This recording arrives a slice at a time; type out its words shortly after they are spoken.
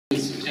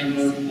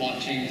September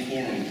Blockchain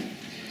Forum.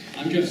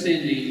 I'm Jeff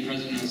Sandine,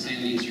 President of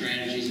Sandine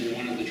Strategies and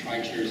one of the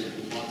tri-chairs of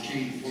the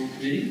Blockchain Forum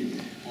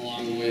Committee,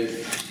 along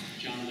with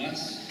John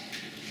West,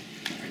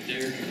 right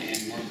there,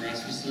 and Mark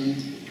Rasmussen,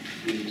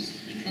 who's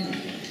in front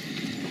of me.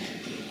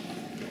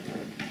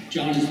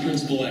 John is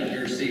principal at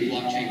Air State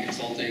Blockchain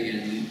Consulting,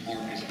 and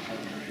Mark is a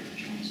partner at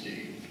Jollant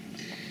State.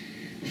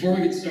 Before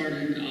we get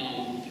started,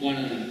 I want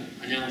to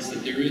announce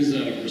that there is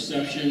a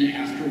reception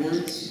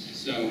afterwards.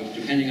 So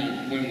depending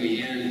on when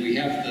we end, we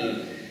have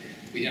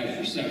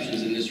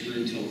receptions in this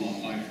room till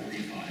about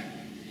 5:45.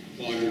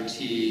 Water,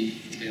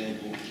 tea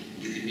available.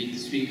 You can meet the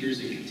speakers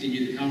and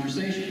continue the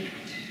conversation.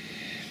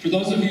 For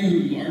those of you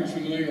who aren't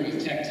familiar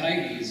with Tech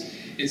Titans,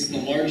 it's the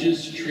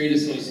largest trade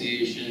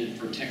association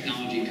for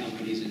technology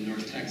companies in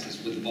North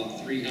Texas with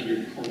about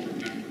 300 corporate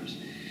members.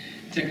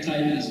 Tech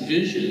Titans'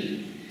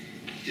 vision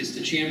is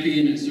to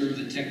champion and serve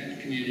the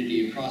tech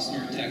community across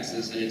North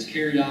Texas, and it's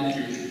carried out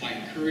by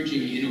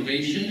encouraging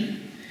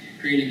innovation,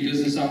 creating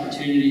business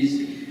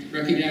opportunities,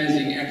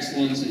 recognizing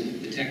excellence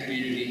in the tech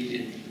community,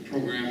 and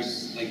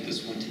programs like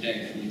this one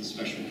today from the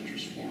Special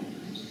Interest Forum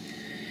Groups.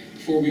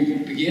 Before we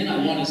begin, I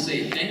want to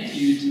say thank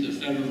you to the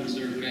Federal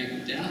Reserve Bank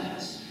of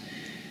Dallas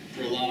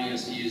for allowing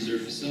us to use their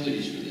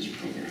facilities for this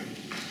program.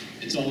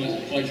 It's always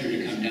a pleasure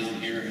to come down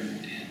here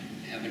and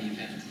have an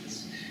event.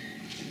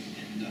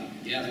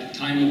 You have to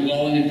time it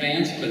well in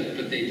advance,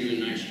 but they do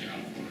a nice job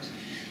for us.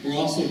 We're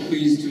also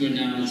pleased to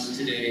announce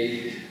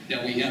today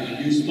that we have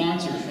a new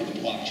sponsor for the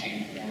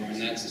Blockchain Forum, and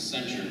that's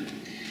Accenture.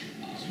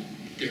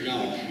 They're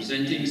now a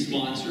presenting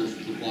sponsor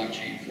for the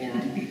Blockchain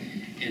Forum,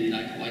 and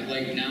I'd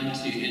like now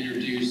to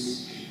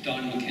introduce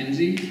Don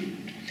McKenzie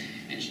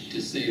and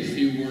to say a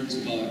few words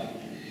about.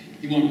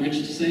 You want Rich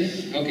to say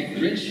it? Okay,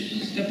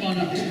 Rich, step on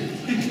up.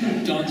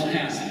 Don's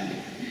passing.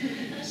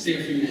 Say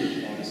a few words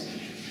about us.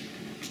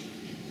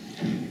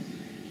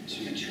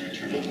 Make sure I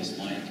turn on this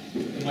mic.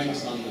 The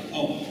mic's on the...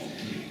 Oh,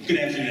 good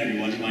afternoon,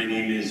 everyone. My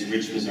name is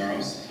Rich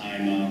Meszaros.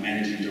 I'm a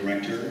managing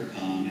director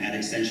at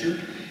Accenture,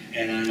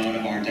 and I'm out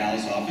of our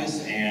Dallas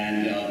office.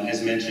 And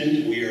as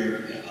mentioned, we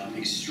are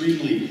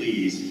extremely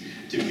pleased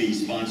to be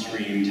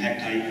sponsoring Tech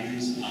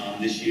Titans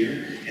this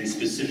year, and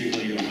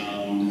specifically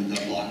around the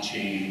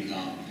blockchain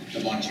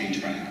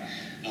track.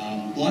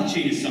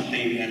 Blockchain is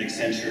something at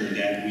Accenture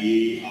that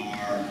we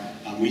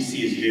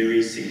see as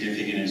very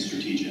significant and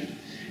strategic.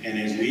 And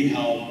as we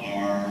help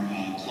our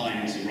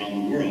clients around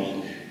the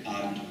world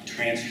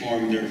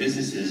transform their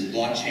businesses,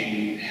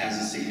 blockchain has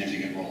a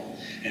significant role.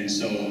 And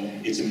so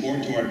it's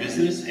important to our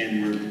business,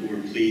 and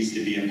we're pleased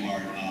to be a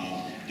part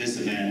of this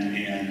event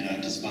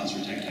and to sponsor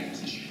Tech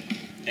Titans this year.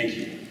 Thank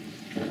you.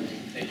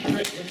 Thank you,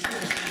 Rich.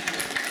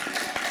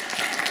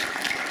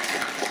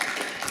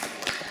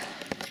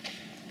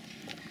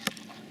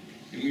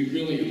 And we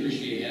really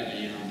appreciate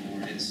having you on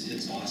board.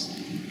 It's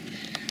awesome.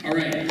 All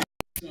right.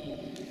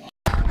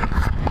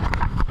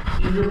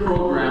 In your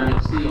program,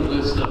 you'll see a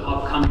list of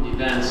upcoming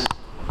events.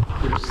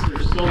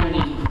 There's so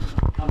many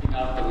coming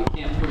up that we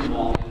can't put them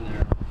all in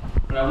there.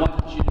 But I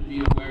want you to be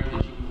aware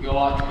that you can go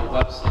out to the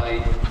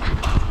website,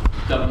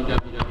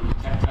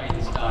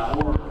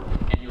 www.techtitans.org,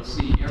 and you'll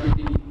see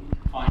everything you can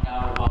find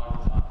out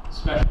about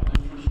special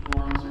interest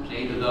forums. There's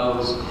 8 of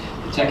those.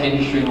 The tech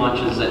industry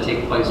lunches that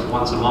take place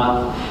once a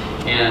month,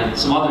 and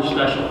some other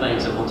special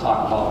things that we'll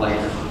talk about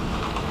later.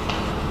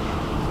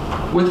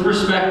 With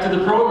respect to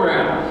the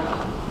program,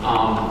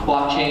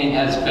 blockchain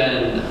has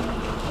been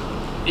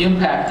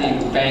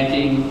impacting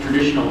banking,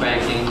 traditional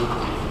banking,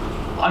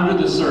 under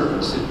the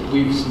surface.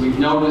 We've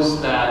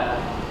noticed that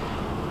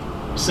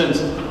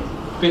since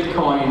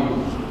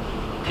Bitcoin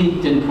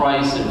peaked in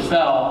price and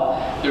fell,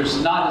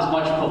 there's not as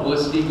much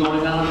publicity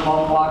going on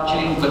about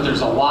blockchain, but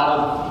there's a lot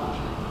of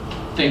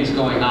things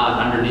going on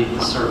underneath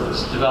the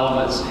surface,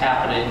 developments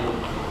happening,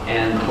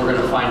 and we're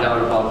going to find out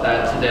about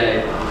that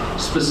today.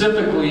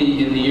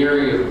 Specifically in the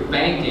area of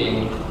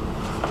banking,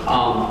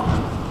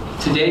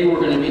 today we're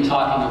going to be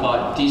talking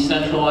about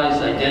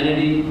decentralized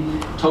identity,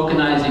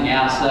 tokenizing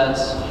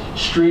assets,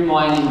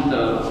 streamlining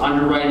the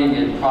underwriting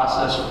and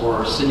process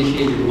for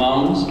syndicated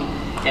loans,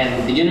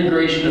 and the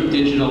integration of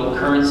digital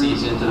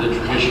currencies into the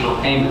traditional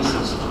payment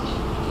systems.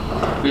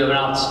 We have an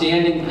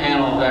outstanding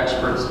panel of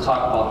experts to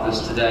talk about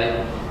this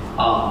today.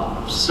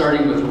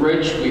 Starting with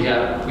Rich, we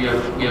have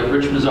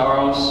Rich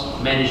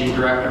Meszaros, Managing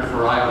Director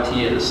for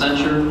IoT at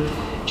Accenture.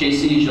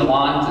 JC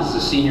Jollant is the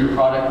Senior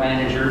Product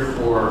Manager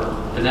for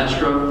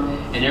Finastra,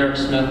 and Eric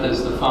Smith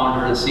is the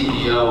Founder and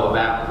CEO of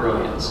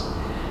Brilliance.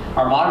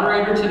 Our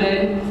moderator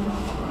today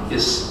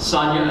is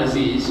Sonia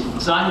Aziz.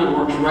 Sonia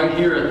works right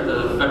here at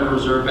the Federal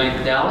Reserve Bank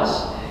of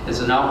Dallas as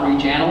an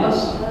outreach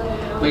analyst.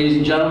 Ladies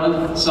and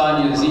gentlemen,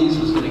 Sonia Aziz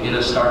was going to get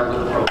us started with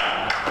the program.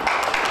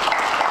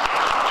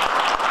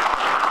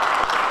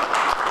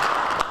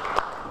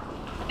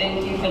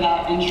 Thank you for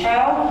that intro.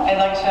 I'd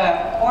like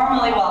to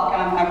formally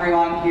welcome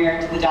everyone here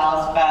to the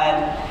Dallas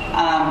Fed,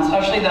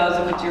 especially those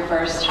if it's your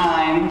first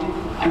time.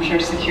 I'm sure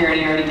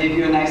security already gave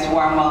you a nice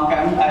warm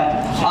welcome,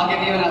 but I'll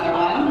give you another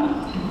one.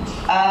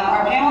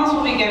 Our panelists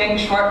will be giving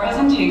short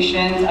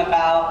presentations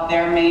about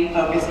their main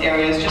focus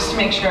areas just to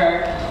make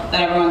sure that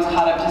everyone's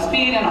caught up to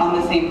speed and on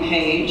the same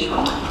page.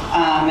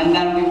 And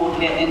then we will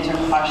get into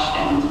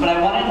questions. But I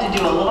wanted to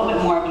do a little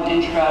bit more of an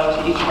intro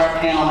to each of our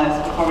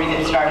panelists before we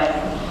get started.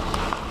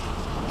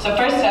 So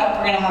first up,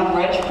 we're going to have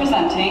Rich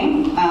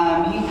presenting.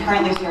 He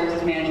currently serves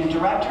as Managing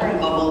Director and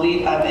Global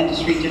Lead of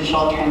Industry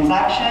Digital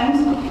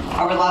Transactions.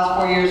 Over the last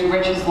 4 years,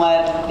 Rich has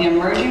led the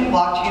emerging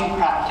blockchain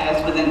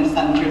practice within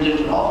Accenture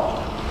Digital.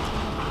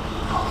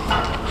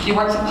 He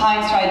works with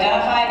clients to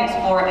identify and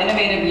explore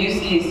innovative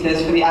use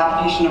cases for the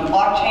application of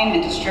blockchain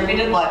and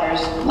distributed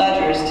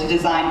ledgers to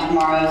design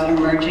tomorrow's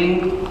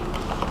emerging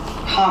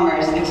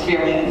commerce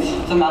experience.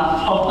 It's a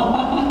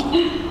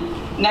mouthful.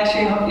 Next,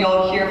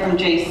 you'll hear from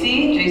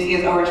JC. JC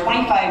has over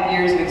 25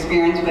 years of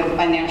experience with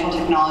financial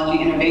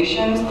technology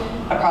innovations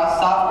across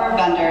software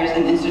vendors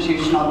and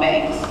institutional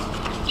banks.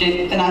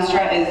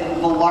 Finastra is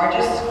the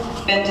largest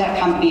fintech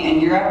company in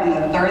Europe and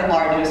the third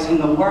largest in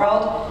the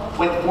world,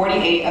 with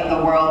 48 of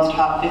the world's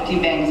top 50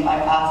 banks by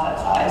asset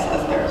size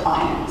as their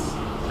clients.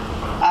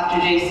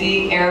 After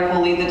JC, Eric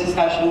will lead the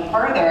discussion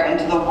further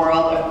into the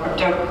world of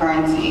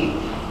cryptocurrency.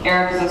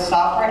 Eric is a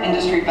software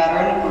industry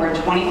veteran with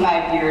over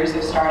 25 years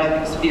of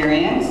startup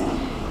experience.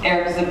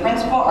 Eric is the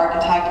principal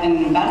architect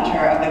and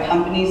inventor of the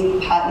company's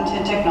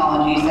patented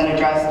technologies that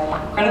address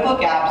critical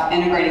gaps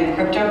integrating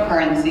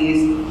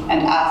cryptocurrencies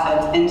and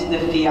assets into the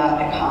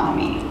fiat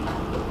economy.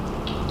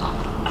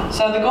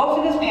 So the goal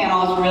for this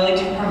panel is really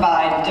to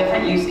provide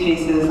different use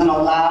cases and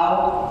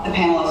allow the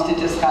panelists to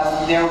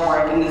discuss their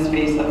work in the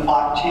space of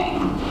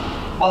blockchain.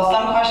 While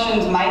some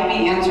questions might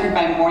be answered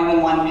by more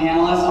than one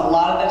panelist, a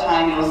lot of the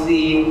time you'll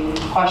see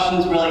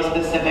questions really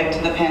specific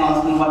to the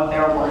panelists and what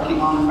they're working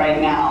on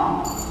right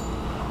now.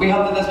 We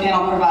hope that this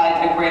panel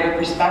provides a greater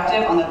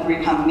perspective on the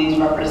three companies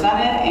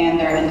represented and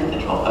their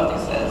individual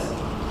focuses.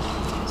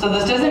 So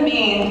this doesn't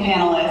mean,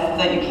 panelists,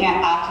 that you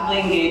can't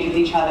actively engage with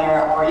each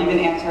other or even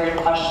answer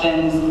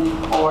questions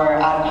or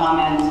add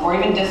comments or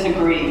even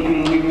disagree. I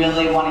mean, we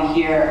really want to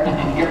hear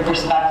your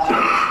perspective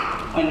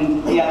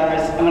when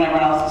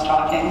everyone else is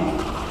talking.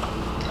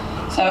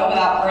 So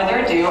without further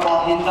ado,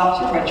 I'll hand it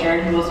off to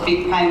Richard, who will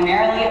speak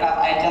primarily about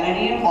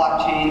identity and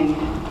blockchain,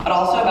 but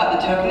also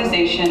about the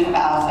tokenization of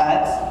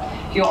assets.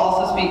 He will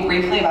also speak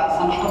briefly about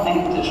central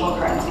bank digital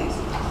currencies.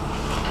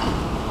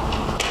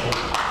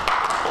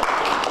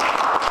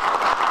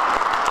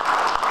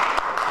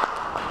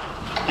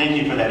 Thank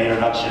you for that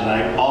introduction.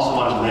 I also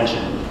wanted to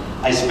mention,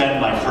 I spent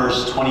my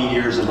first 20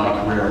 years of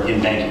my career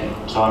in banking.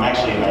 So I'm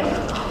actually a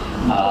banker,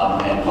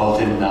 and both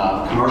in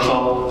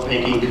commercial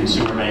banking,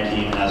 consumer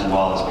banking, as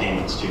well as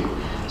payments too.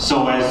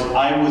 So as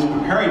I was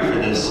preparing for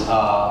this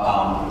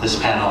this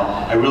panel,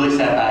 I really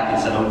sat back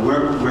and said, oh,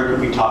 where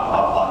could we talk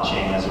about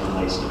blockchain as it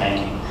relates to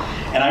banking?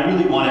 And I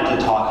really wanted to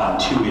talk on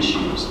two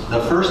issues.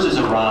 The first is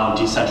around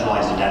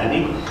decentralized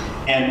identity,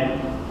 and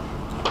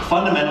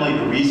fundamentally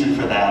the reason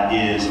for that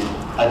is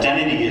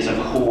identity is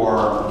a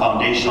core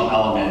foundational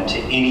element to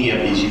any of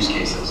these use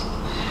cases.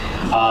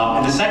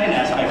 And the second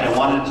aspect, I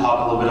wanted to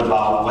talk a little bit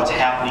about what's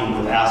happening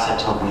with asset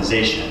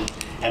tokenization.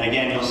 And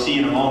again, you'll see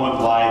in a moment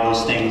why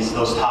those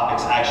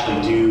topics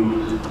actually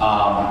do,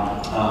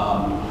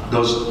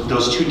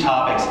 those two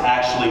topics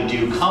actually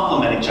do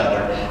complement each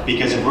other,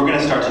 because if we're going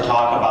to start to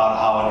talk about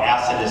how an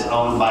asset is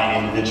owned by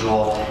an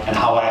individual and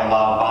how I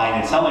allow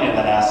buying and selling of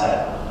that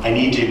asset, I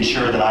need to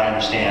ensure that I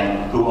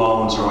understand who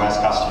owns or who has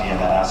custody of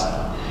that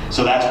asset.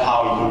 So that's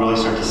how you can really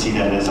start to see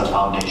that as a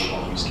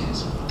foundational use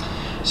case.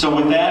 So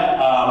with that,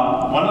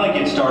 why don't I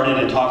get started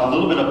and talk a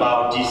little bit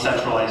about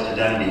decentralized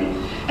identity.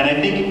 And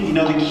I think,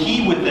 the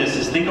key with this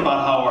is think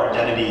about how our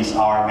identities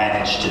are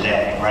managed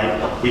today,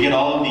 right? We get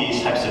all of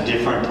these types of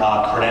different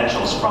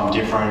credentials from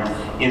different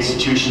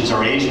institutions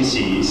or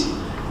agencies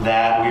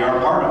that we are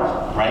a part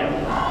of, right?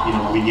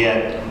 We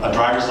get a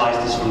driver's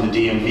license from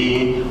the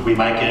DMV, we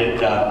might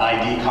get an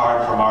ID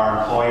card from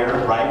our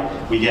employer, right?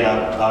 We get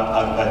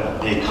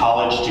a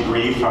college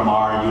degree from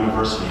our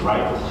university,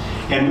 right?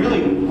 And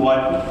really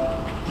what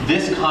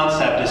this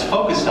concept is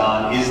focused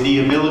on is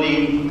the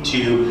ability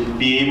to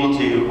be able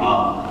to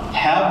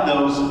have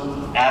those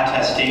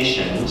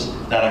attestations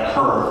that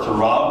occur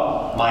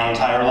throughout my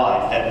entire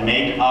life that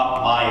make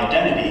up my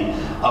identity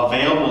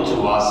available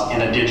to us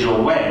in a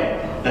digital way,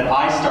 that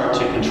I start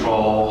to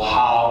control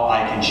how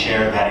I can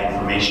share that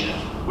information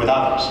with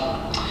others.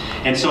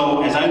 And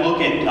so as I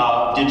look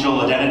at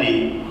digital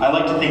identity, I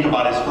like to think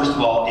about it as, first of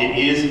all, it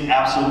is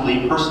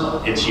absolutely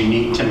personal. It's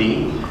unique to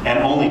me and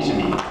only to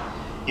me.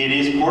 It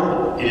is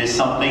portable. It is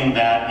something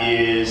that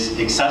is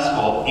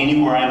accessible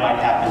anywhere I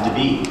might happen to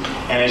be.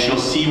 And as you'll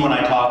see when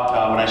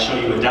I show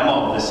you a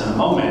demo of this in a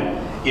moment,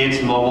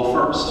 it's mobile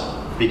first,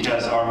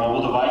 because our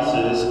mobile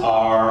devices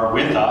are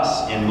with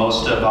us in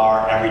most of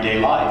our everyday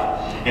life.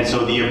 And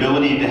so the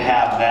ability to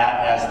have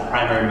that as the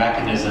primary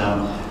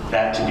mechanism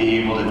that to be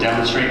able to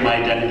demonstrate my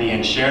identity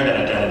and share that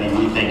identity,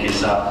 we think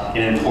is an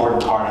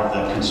important part of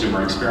the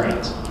consumer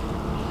experience.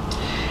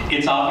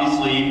 It's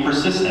obviously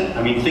persistent.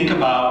 Think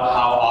about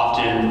how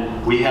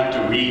often we have to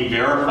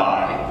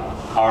re-verify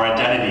our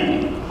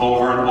identity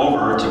over and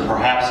over to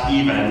perhaps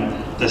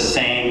even the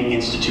same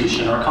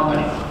institution or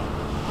company.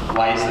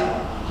 Why is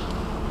that?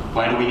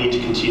 Why do we need to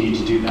continue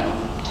to do that?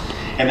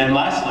 And then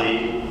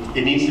lastly,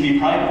 it needs to be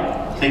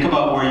private. Think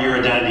about where your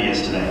identity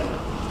is today.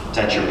 It's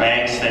at your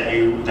banks that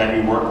you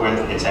work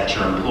with, it's at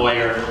your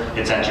employer,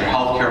 it's at your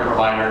healthcare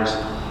providers.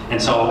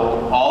 And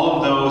so all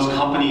of those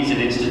companies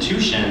and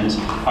institutions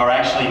are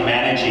actually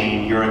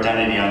managing your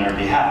identity on your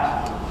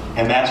behalf.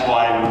 And that's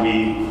why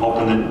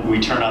when we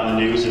turn on the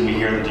news and we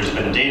hear that there's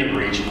been a data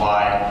breach,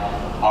 why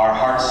our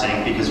hearts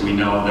sink, because we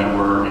know that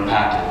we're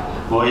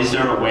impacted. Well, is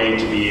there a way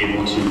to be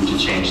able to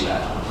change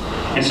that?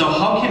 And so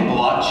how can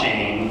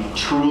blockchain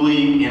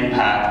truly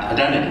impact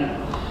identity?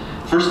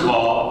 First of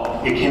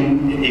all, it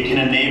can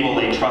enable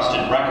a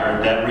trusted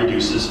record that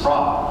reduces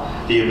fraud.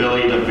 The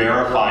ability to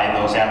verify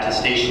those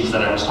attestations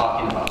that I was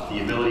talking about.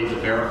 The ability to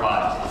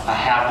verify I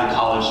have the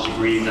college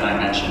degree that I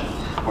mentioned.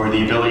 Or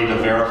the ability to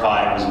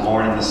verify I was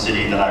born in the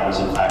city that I was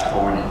in fact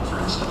born in, for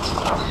instance.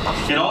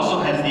 It also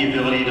has the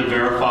ability to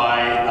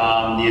verify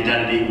the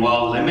identity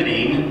while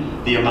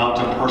limiting the amount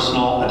of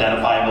personal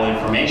identifiable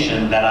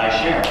information that I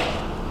share.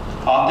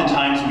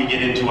 Oftentimes we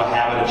get into a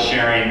habit of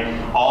sharing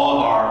all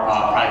of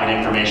our private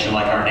information,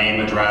 like our name,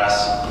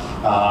 address,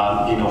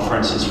 for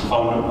instance,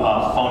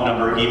 phone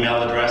number,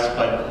 email address,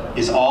 but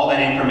is all that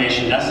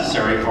information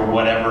necessary for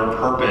whatever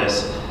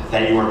purpose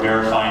that you are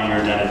verifying your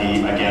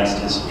identity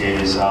against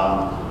is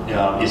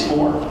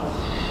for?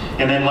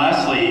 And then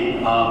lastly,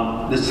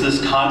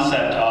 this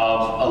concept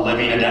of a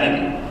living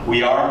identity.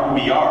 We are who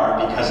we are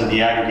because of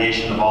the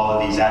aggregation of all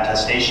of these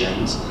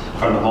attestations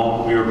from the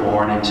moment we were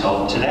born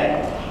until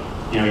today.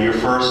 Your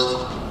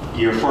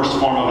first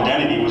form of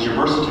identity was your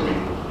birth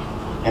certificate.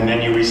 And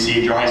then you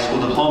received your high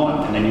school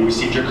diploma, and then you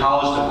received your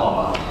college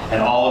diploma,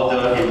 and all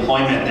of the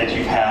employment that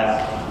you've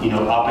had,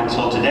 up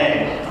until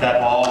today,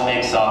 that all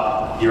makes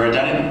up your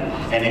identity.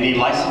 And any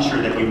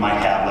licensure that you might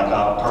have, like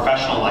a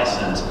professional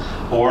license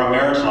or a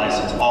marriage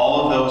license,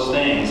 all of those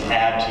things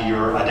add to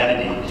your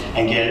identity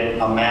and get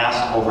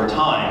amassed over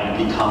time,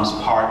 and it becomes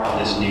part of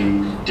this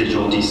new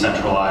digital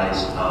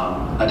decentralized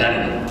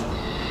identity.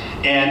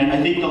 And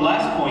I think the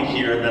last point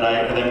here that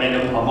I made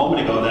a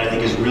moment ago that I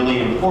think is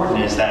really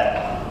important is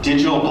that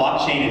digital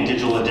blockchain and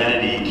digital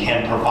identity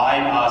can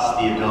provide us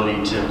the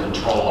ability to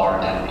control our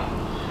identity.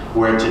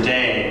 Where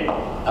today,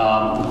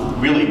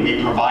 really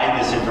we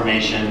provide this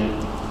information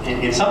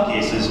in some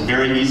cases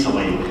very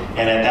easily,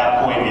 and at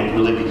that point it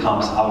really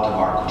becomes out of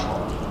our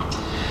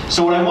control.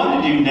 So what I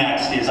wanted to do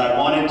next is I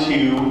wanted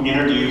to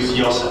introduce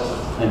Joseph.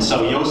 And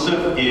so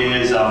Joseph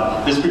is,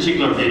 this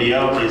particular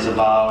video is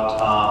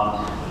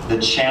about the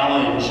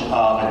challenge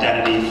of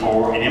identity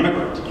for an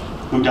immigrant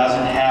who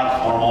doesn't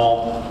have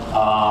formal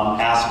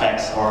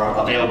aspects or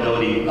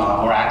availability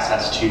or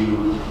access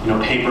to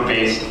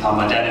paper-based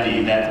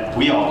identity that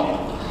we all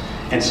do.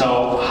 And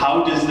so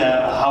how does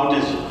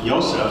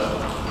Joseph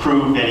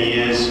prove that he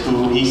is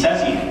who he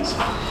says he is?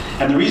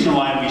 And the reason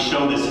why we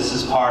show this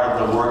is part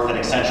of the work that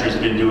Accenture has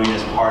been doing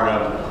as part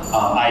of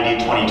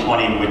ID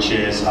 2020, which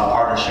is a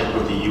partnership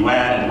with the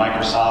UN and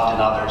Microsoft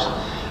and others.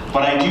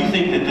 But I do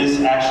think that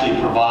this actually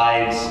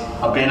provides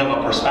a bit of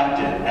a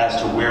perspective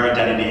as to where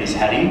identity is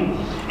heading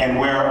and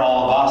where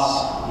all of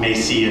us may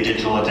see a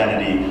digital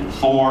identity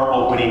for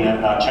opening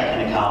a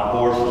checking account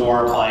or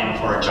for applying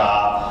for a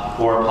job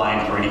or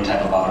applying for any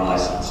type of auto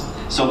license.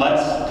 So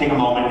let's take a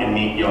moment and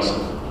meet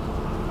Joseph.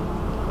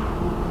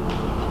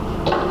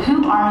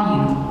 Who are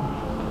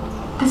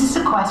you? This is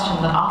a question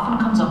that often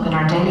comes up in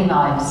our daily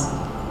lives.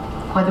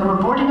 Whether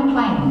we're boarding a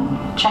plane,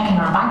 checking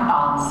our bank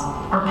balance,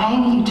 or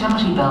paying a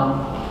utility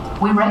bill,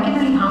 we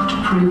regularly have to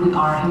prove we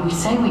are who we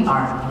say we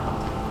are.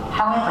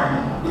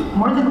 However,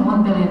 more than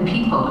 1 billion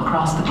people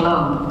across the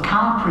globe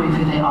cannot prove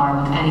who they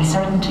are with any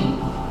certainty.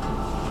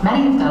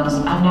 Many of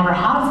those have never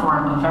had a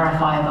form of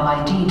verifiable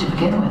ID to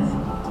begin with,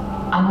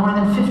 and more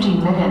than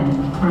 15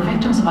 million were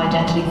victims of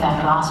identity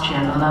theft last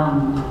year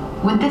alone.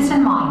 With this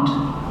in mind,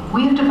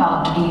 we have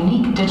developed a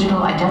unique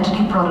digital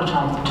identity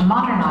prototype to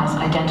modernize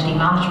identity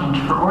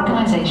management for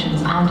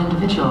organizations and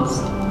individuals.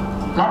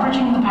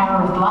 Leveraging the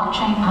power of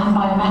blockchain and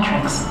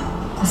biometrics,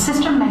 the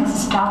system makes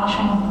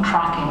establishing,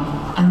 tracking,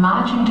 and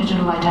managing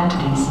digital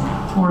identities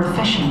more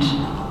efficient,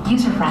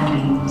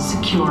 user-friendly,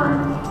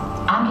 secure,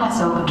 and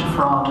less open to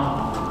fraud.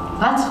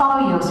 Let's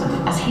follow Joseph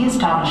as he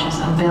establishes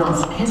and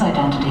builds his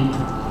identity.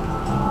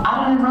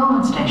 At an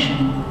enrollment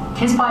station,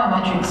 his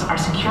biometrics are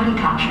securely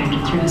captured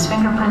through his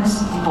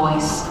fingerprints,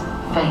 voice,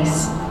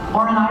 face,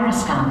 or an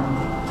iris scan.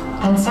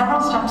 Then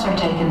several steps are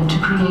taken to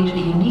create a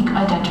unique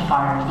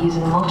identifier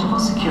using multiple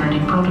security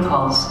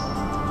protocols.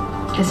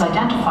 This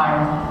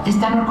identifier is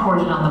then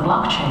recorded on the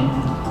blockchain,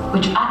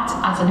 which acts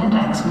as an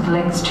index with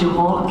links to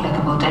all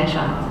applicable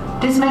data.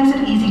 This makes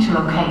it easy to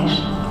locate,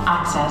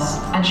 access,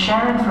 and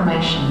share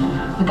information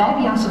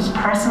without Joseph's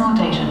personal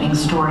data being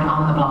stored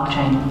on the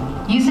blockchain.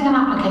 Using an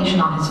application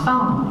on his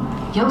phone,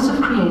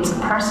 Joseph creates a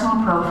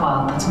personal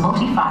profile that's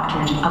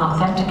multi-factored and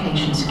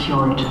authentication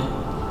secured.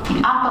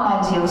 The app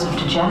allows Joseph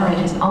to generate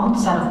his own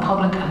set of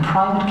public and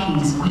private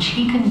keys, which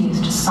he can use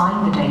to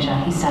sign the data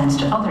he sends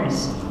to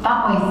others.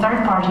 That way,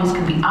 third parties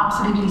can be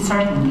absolutely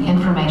certain the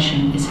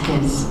information is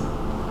his.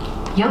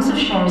 Joseph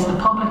shares the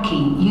public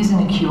key using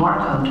a QR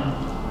code.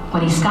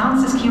 When he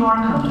scans this QR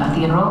code at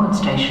the enrolment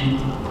station,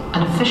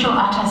 an official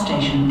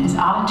attestation is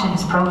added to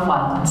his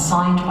profile and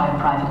signed by a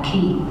private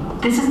key.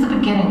 This is the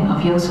beginning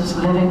of Joseph's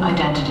living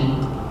identity,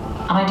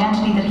 an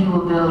identity that he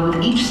will build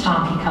with each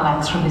stamp he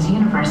collects from his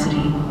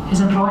university,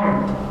 his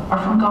employer, or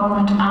from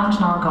government and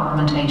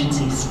non-government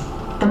agencies.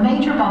 The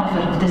major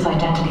benefit of this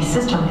identity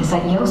system is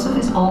that Joseph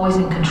is always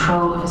in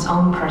control of his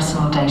own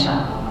personal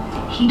data.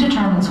 He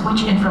determines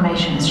which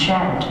information is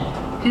shared,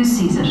 who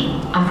sees it,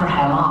 and for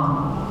how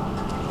long.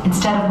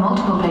 Instead of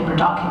multiple paper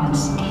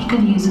documents, he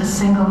can use a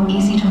single,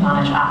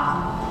 easy-to-manage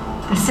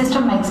app. The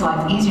system makes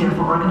life easier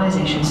for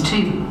organizations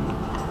too.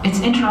 It's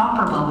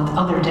interoperable with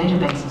other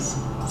databases,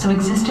 so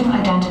existing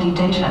identity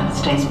data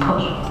stays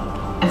put.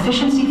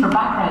 Efficiency for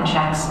background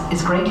checks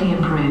is greatly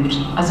improved,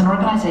 as an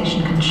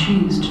organization can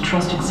choose to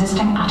trust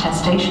existing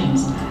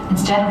attestations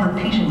instead of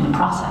repeating the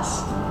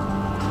process.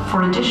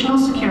 For additional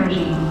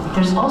security,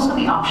 there's also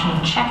the option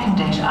of checking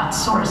data at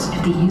source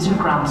if the user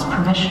grants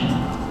permission.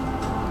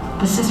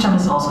 The system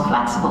is also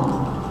flexible.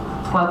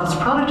 While this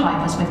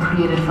prototype has been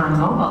created for a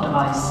mobile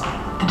device,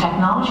 the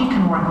technology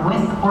can work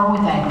with or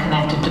without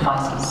connected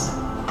devices.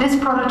 This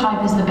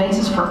prototype is the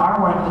basis for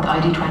our work with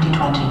ID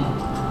 2020,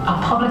 a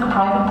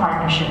public-private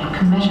partnership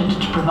committed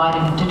to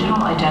providing a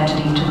digital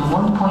identity to the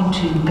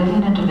 1.2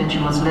 billion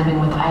individuals living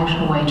without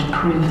a way to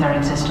prove their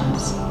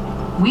existence.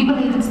 We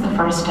believe it's the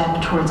first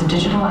step towards a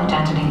digital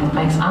identity that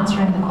makes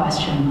answering the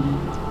question,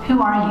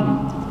 "Who are you?"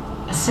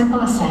 as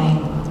simple as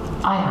saying,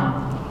 "I am."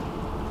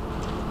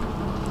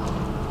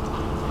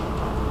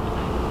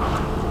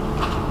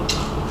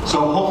 So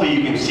hopefully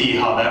you can see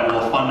how that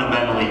will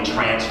fundamentally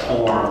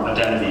transform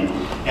identity.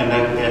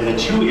 And the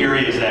two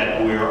areas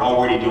that we're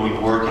already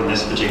doing work in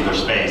this particular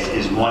space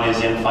is one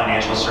is in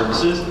financial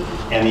services,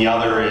 and the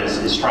other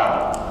is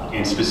travel,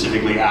 and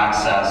specifically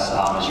access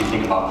as you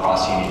think about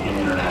crossing an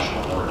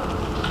international border.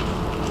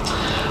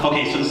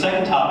 Okay, so the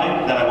second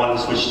topic that I wanted to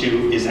switch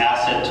to is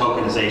asset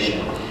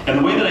tokenization. And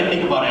the way that I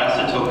think about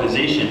asset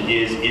tokenization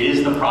is it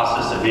is the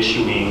process of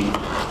issuing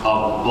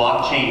a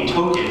blockchain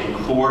token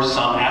for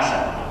some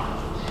asset.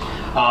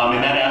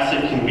 And that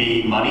asset can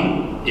be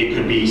money, it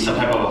could be some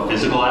type of a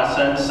physical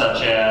asset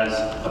such as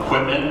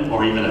equipment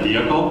or even a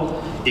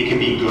vehicle. It can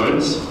be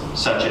goods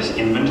such as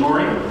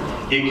inventory.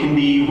 It can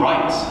be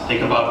rights.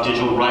 Think about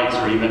digital rights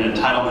or even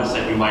entitlements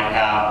that you might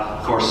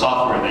have for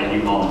software that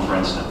you own, for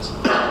instance.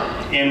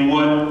 And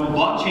what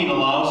blockchain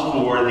allows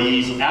for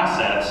these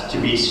assets to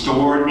be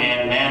stored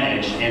and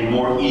managed and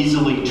more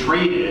easily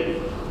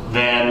traded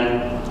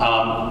than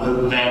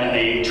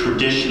a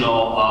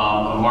traditional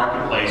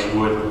marketplace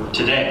would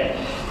today.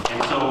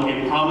 And so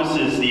it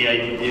promises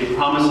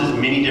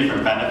many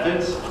different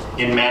benefits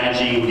in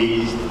managing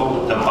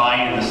both the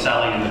buying and the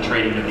selling and the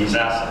trading of these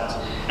assets.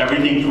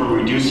 Everything from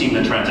reducing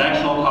the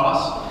transactional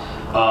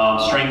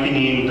costs,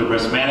 strengthening the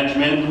risk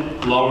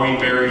management, lowering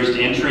barriers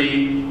to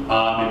entry,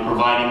 and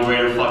providing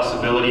greater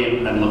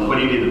flexibility and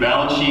liquidity to the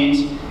balance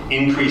sheets,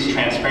 increased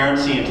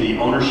transparency into the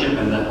ownership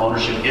and the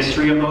ownership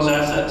history of those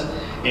assets,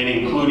 and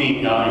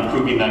including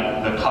improving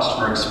the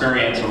customer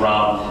experience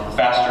around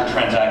faster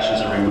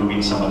transactions and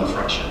removing some of the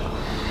friction.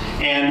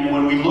 And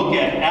when we look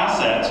at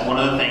assets, one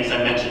of the things I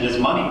mentioned is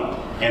money.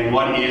 And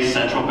what is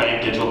central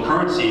bank digital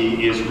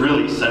currency is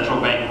really central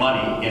bank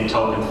money in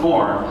token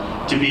form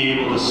to be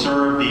able to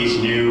serve these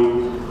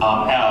new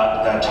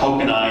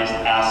tokenized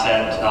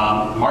asset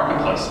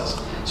marketplaces.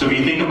 So if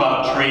you think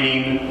about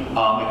trading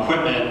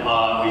equipment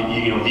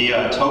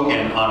via a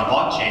token on a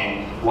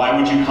blockchain, why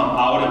would you come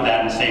out of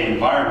that same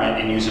environment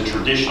and use a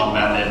traditional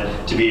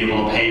method to be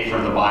able to pay for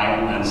the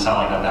buying and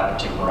selling of that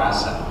particular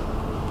asset?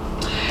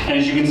 And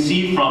as you can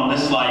see from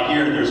this slide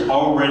here, there's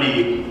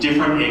already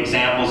different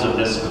examples of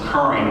this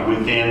occurring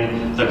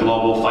within the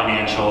global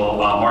financial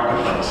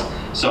marketplace.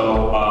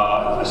 So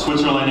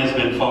Switzerland has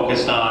been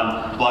focused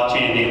on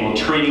blockchain-enabled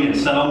trading and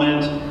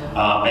settlement.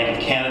 Bank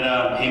of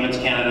Canada, Payments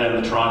Canada,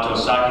 and the Toronto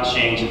Stock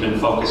Exchange have been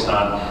focused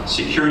on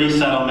security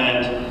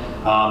settlement.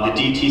 The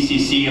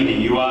DTCC in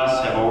the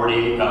US have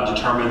already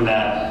determined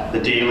that the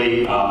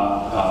daily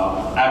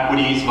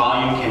equities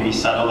volume can be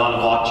settled on a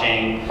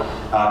blockchain.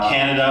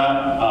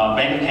 Canada,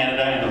 Bank of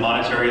Canada and the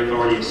Monetary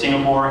Authority of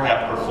Singapore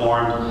have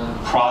performed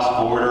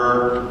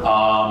cross-border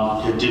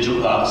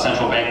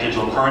central bank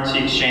digital currency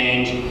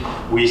exchange.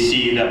 We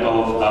see that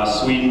both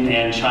Sweden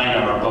and China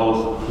are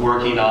both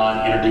working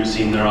on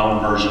introducing their own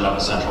version of a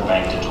central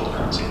bank digital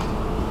currency.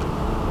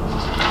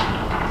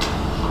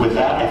 With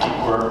that, I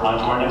think we're on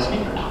to our next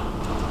speaker.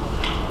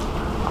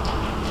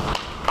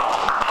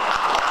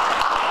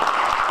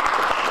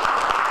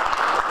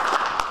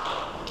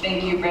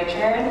 Thank you,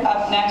 Richard.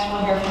 Up next,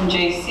 we'll hear from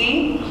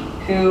JC,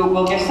 who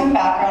will give some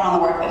background on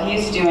the work that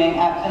he's doing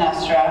at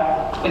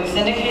Finastra with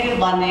syndicated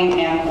lending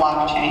and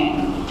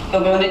blockchain.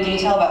 He'll go into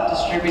detail about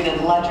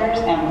distributed ledgers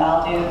and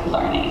validated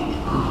learning.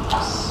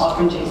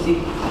 Welcome,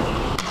 JC.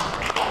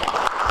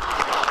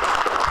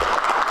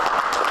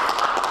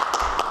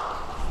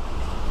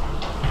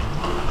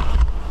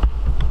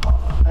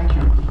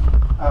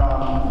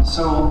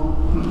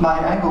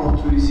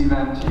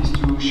 event is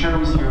to share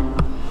with you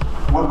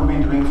what we've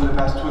been doing for the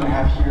past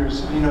 2.5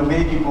 years. You know,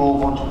 many people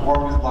want to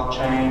work with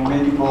blockchain,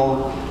 many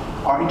people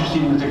are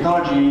interested in the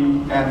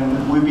technology,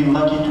 and we've been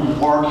lucky to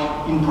work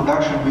in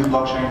production with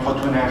blockchain for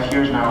 2.5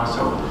 years now.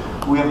 So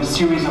we have a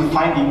series of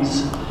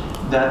findings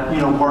that, you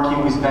know,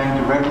 working with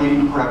bank directly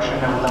in production,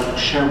 I would like to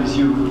share with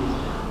you,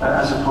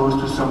 as opposed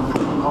to some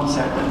proof of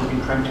concept that we've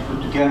been trying to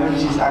put together.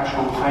 This is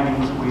actual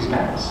findings with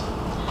banks.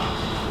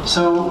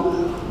 So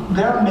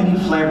there are many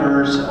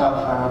flavors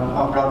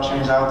of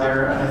blockchains out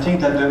there, and I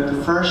think that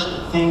the first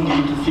thing you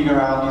need to figure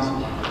out is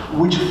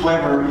which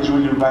flavor is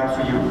really right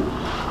for you.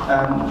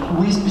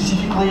 We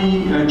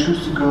specifically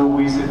choose to go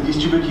with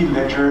distributed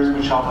ledgers,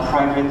 which are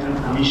private and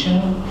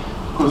permission,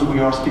 because we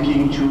are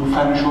speaking to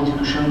financial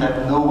institutions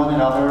that know one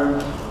another,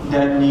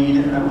 that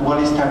need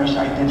well-established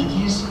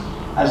identities,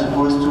 as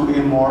opposed to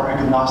a more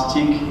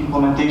agnostic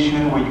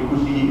implementation where you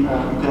could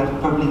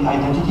have public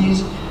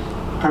identities.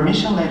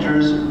 Permission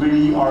ledgers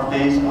really are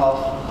based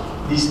off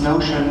this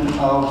notion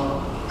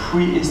of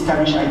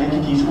pre-established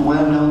identities,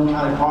 well-known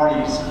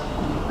counterparties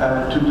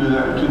to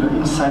the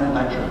inside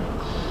ledger.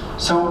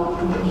 So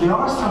there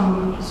are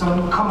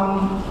some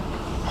common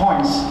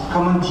points,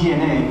 common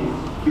DNA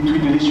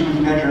between the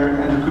distributed ledger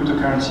and the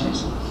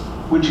cryptocurrencies,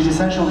 which is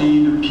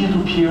essentially the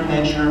peer-to-peer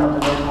nature of the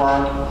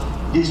network,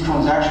 this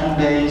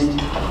transaction-based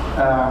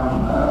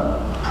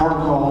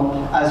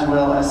protocol, as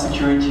well as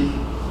security.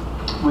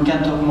 We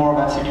can talk more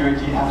about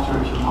security after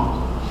if you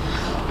want.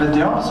 But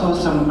there are also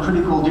some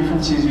critical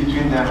differences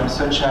between them,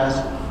 such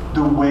as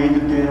the way the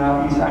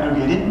data is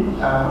aggregated.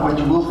 What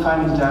you will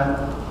find is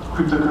that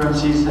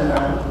cryptocurrencies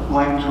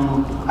like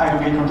to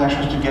aggregate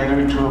transactions together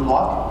into a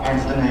block,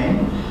 hence the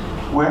name,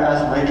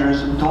 whereas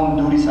ledgers don't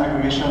do this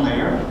aggregation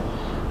layer.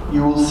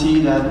 You will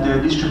see that the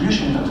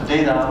distribution of the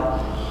data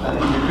in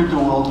the crypto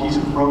world is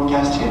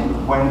broadcasted,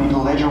 when in the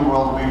ledger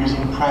world we're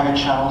using private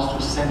channels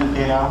to send the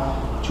data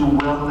to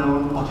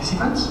well-known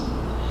participants.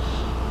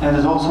 And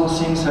there's also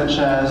things such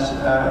as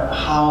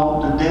how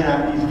the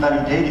data is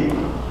validated.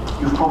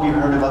 You've probably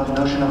heard about the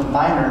notion of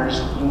miners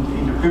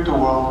in the crypto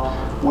world,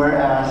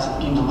 whereas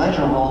in the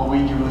ledger world we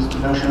use the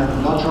notion of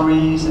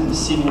notaries and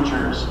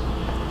signatures.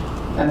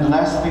 And the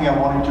last thing I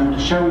wanted to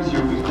share with you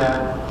is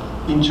that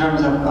in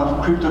terms of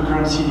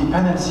cryptocurrency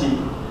dependency,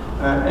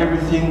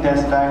 everything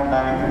that's backed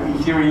by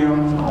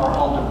Ethereum or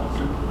all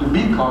the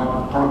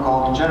Bitcoin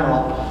protocol in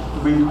general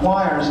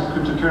requires a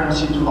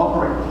cryptocurrency to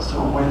operate. So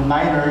when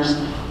miners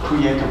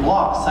create a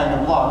block, sign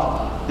a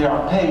block, they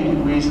are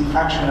paid with a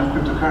fraction of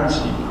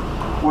cryptocurrency.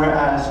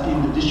 Whereas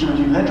in the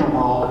distributed ledger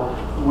world,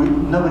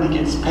 nobody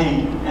gets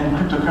paid, and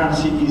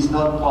cryptocurrency is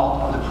not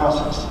part of the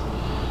process.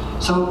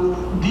 So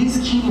these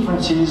key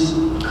differences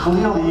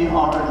clearly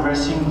are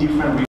addressing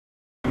different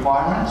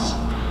requirements,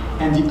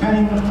 and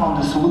depending on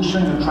the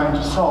solution you're trying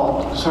to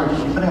solve,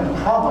 depending on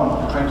the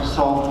problem you're trying to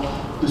solve,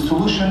 the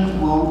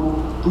solution will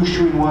push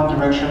you in one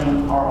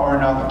direction or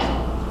another.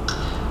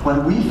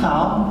 What we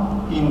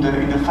found in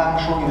the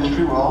financial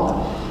industry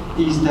world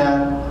is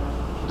that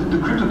the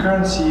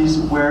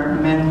cryptocurrencies were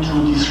meant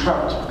to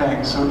disrupt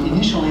banks. So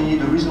initially,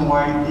 the reason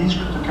why these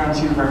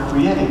cryptocurrencies were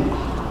created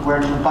were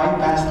to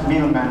bypass the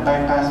middleman,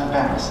 bypass the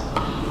banks.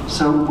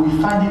 So we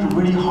find it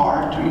really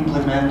hard to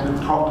implement a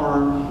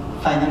proper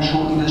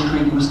financial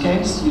industry use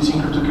case using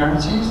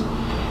cryptocurrencies,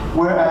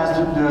 whereas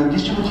the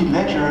distributed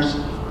ledgers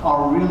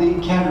are really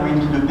catering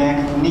to the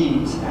bank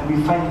needs, and we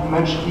find it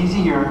much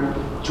easier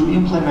to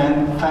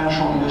implement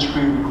financial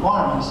industry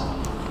requirements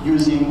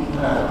using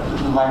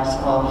the likes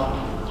of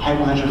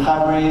Hyperledger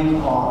Fabric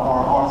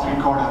or R3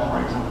 Corda, for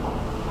example.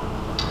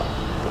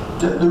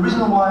 The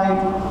reason why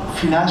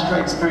Finastra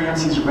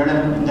experience is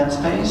relevant in that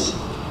space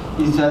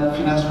is that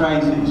Finastra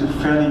is a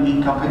fairly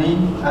big company,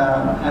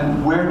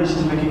 and where this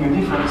is making a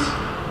difference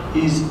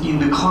is in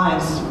the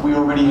clients we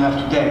already have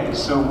today.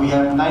 So we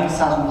have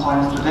 9,000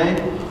 clients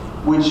today,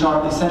 which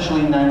are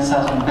essentially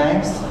 9,000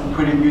 banks and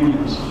credit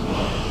unions,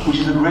 which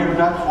is a great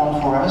platform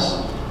for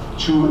us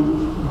to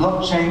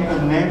blockchain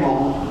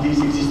enable these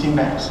existing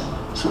banks.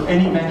 So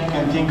any bank you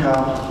can think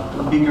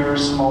of, bigger,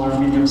 smaller,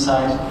 medium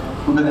size,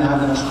 we're going to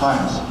have them as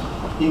clients,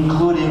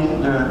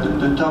 including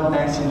the top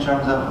banks in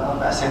terms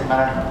of asset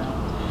management.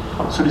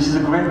 So this is a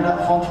great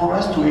platform for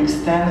us to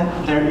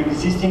extend their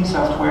existing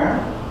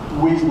software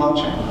with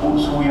blockchain.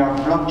 So we are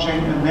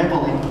blockchain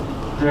enabling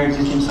their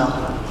existing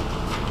software.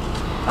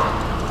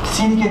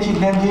 Syndicated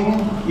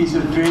lending is a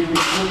very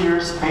peculiar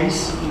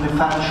space in the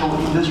financial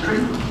industry,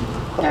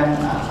 and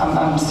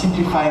I'm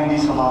simplifying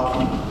this a lot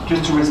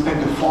just to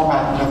respect the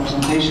format of the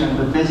presentation,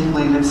 but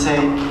basically, let's say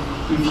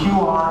if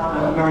you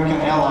are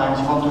American Airlines,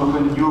 you want to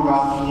open a new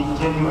route, you need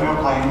 10 new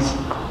airplanes,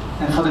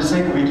 and for the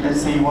sake of it,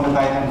 let's say you want to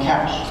buy them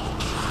cash.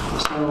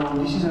 So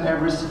this is an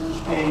Airbus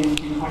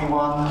A321,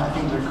 I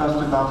think they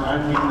cost about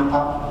 $100 million a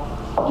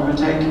pop, give or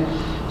take.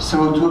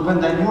 So to open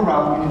that new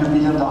route, you need $1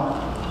 billion.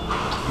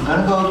 You're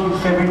going to go to your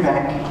favorite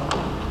bank,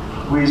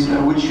 with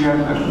which you have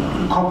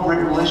a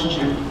corporate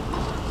relationship,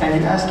 and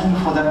you're asking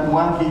for that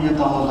 $1 billion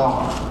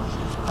loan.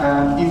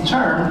 In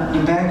turn, the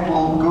bank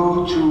will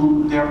go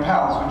to their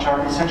pals, which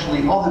are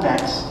essentially all the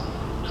banks,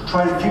 to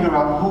try to figure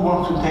out who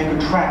wants to take a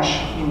tranche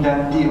in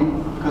that deal,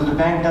 because the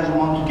bank doesn't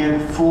want to get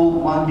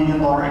full $1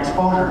 billion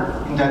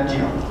exposure in that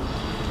deal.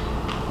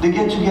 They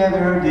get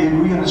together, they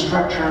agree on a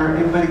structure,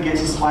 everybody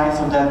gets a slice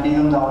of that $1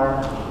 billion.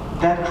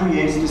 That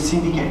creates the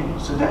syndicate.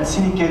 So that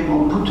syndicate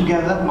will put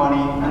together that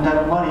money, and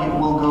that money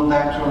will go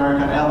back to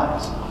American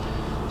Airlines.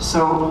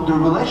 So the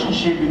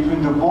relationship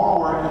between the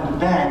borrower and the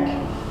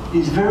bank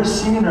is very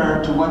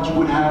similar to what you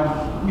would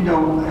have,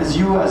 as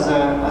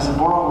a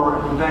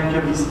borrower and the bank,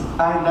 you have this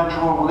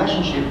bilateral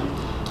relationship.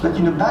 But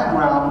in the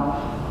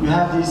background, you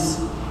have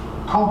this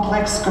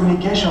complex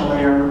communication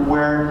layer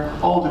where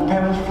all the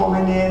payments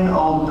flowing in,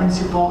 all the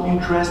principal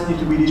interest need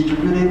to be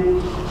distributed.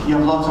 You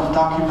have lots of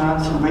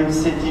documents, rate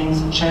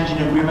settings, change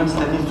in agreements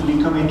that need to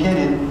be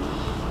communicated.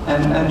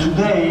 And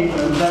today,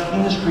 that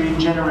industry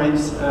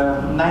generates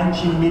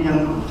 19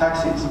 million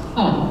faxes,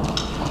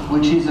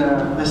 which is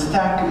a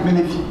stack.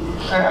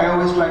 I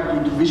always try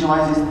to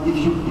visualize this.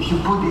 If you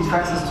put these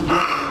faxes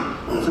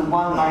together, it's a 1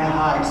 line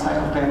high stack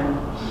of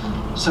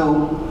paper.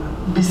 So,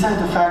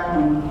 besides the fact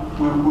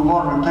we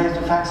want to replace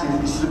the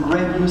faxes, this is a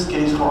great use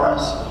case for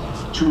us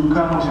to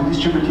come with a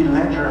distributed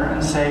ledger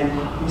and say,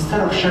 instead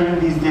of sharing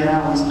this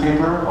data with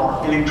paper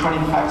or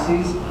electronic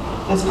faxes,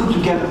 let's put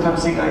together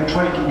something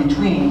electronic in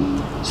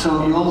between,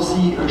 so you all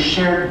see a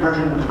shared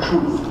version of the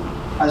truth,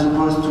 as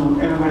opposed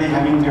to everybody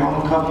having their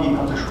own copy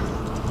of the truth.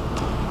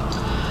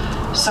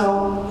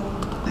 So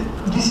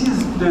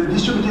the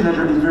distributed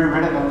ledger is very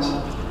relevant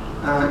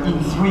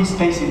in 3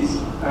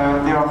 spaces.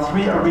 There are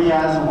 3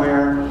 areas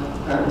where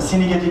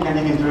syndicated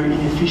lending is very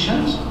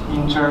inefficient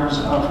in terms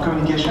of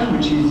communication,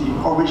 which is the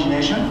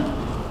origination,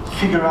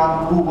 figure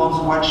out who wants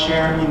what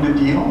share in the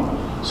deal.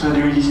 So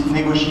there is this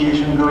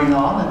negotiation going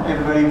on, and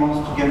everybody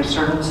wants to get a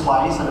certain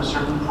slice at a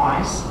certain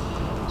price.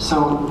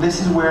 So this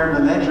is where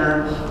the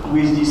ledger,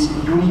 with this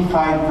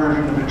unified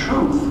version of the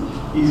truth,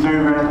 is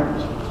very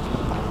relevant.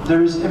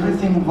 There is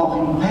everything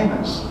involving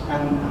payments,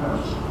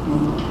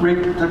 and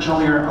Rick touched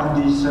earlier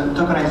on this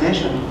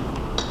tokenization.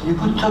 You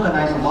could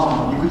tokenize a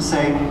loan. You could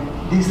say,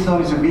 this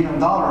loan is $1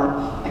 billion,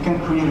 I can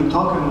create a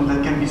token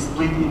that can be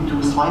split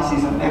into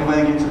slices and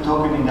everybody gets a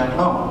token in that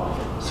loan.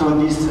 So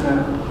this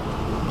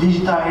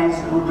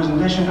digitized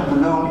representation of the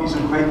loan is a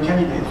great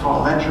candidate for a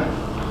ledger.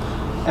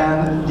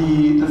 And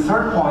the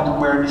third point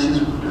where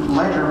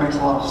ledger makes a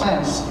lot of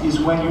sense is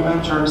when you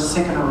enter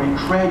secondary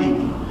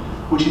trading,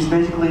 which is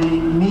basically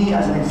me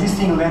as an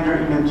existing lender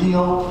in a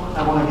deal,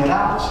 I want to get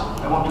out,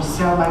 I want to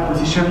sell my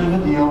position in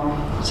the deal.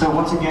 So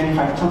once again, if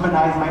I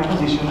tokenize my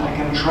position, I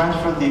can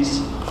transfer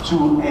this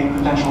to a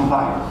potential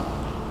buyer.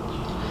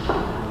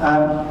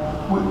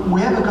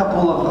 We have a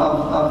couple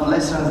of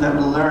lessons that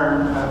we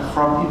learned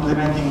from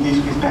implementing this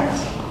with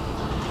banks.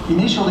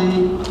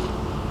 Initially,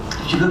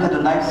 if you look at the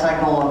life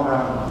cycle of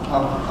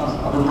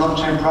a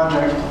blockchain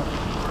project,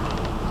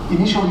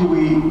 initially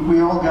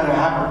we all got a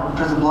hammer, which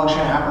was a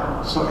blockchain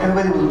hammer. So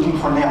everybody was looking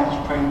for nails,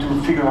 trying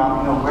to figure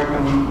out where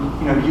can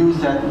we use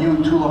that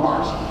new tool of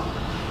ours.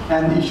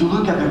 And if you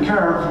look at the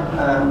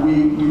curve,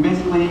 we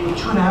basically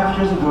 2.5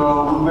 years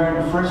ago we were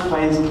in the first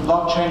place,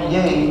 blockchain,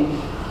 yay!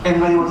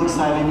 Everybody was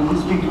excited. We could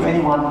speak to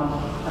anyone.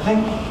 I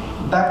think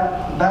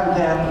back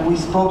then we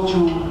spoke to,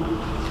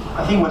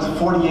 I think it was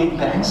 48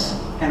 banks,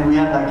 and we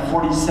had like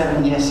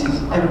 47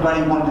 yeses.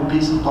 Everybody wanted a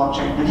piece of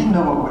blockchain. They didn't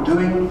know what we're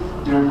doing.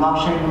 They were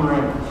blockchain, we were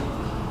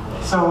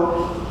in.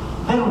 So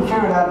then we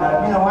figured out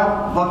that, you know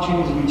what,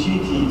 blockchain is a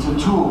utility, it's a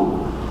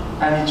tool.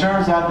 And it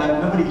turns out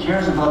that nobody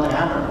cares about the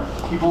hammer.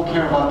 People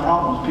care about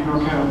problems. People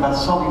care about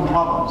solving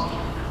problems.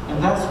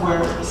 And that's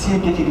where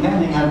syndicated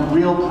lending had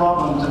real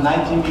problems. The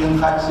 19 million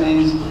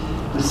faxes,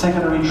 the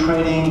secondary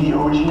trading, the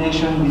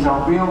origination, these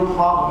are real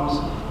problems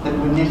that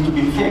would need to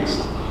be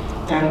fixed.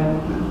 And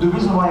the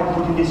reason why I'm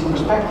putting this in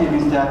perspective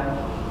is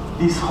that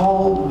this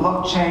whole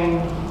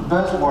blockchain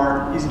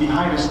buzzword is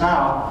behind us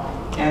now,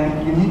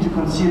 and you need to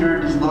consider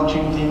this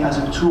blockchain thing as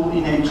a tool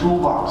in a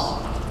toolbox.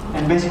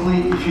 And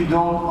basically, if you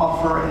don't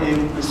offer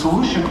a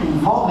solution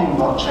involving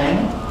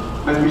blockchain,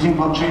 but using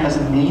blockchain as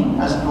a mean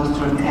as opposed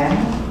to an end,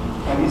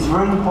 and it's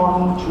very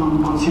important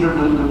to consider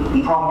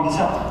the problem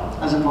itself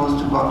as opposed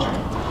to blockchain.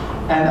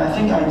 And I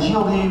think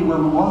ideally where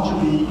we want to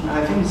be, and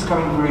I think it's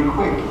coming very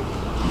quick,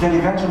 then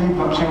eventually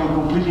blockchain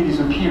will completely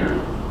disappear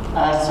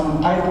as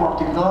some pipework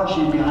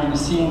technology behind the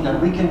scene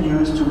that we can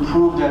use to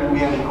prove that we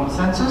have a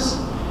consensus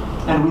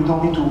and we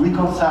don't need to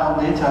reconcile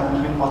data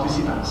between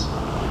participants.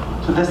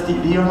 So that's the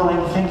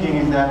underlying thinking,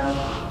 is that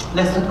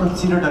let's not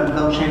consider that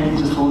blockchain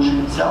is a solution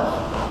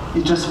itself,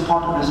 it's just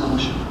part of the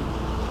solution.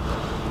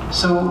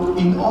 So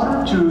in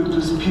order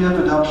to speed up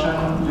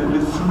adoption,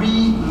 the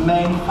 3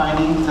 main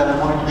findings that I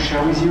wanted to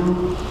share with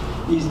you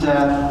is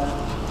that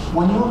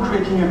when you're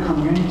creating a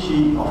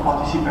community of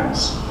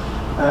participants,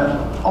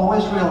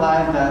 always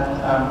realize that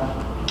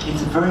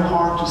it's very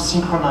hard to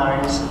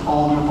synchronize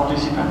all your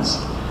participants.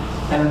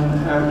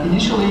 And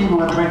initially we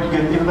were trying to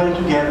get everybody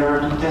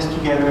together, to test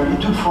together.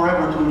 It took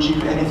forever to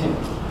achieve anything.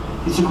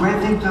 It's a great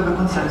thing to have a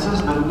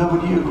consensus, but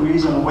nobody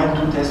agrees on when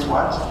to test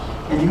what.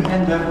 And you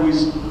end up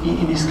with,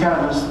 in this kind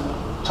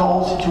of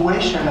tall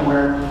situation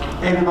where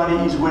everybody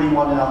is waiting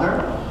one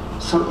another.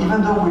 So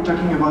even though we're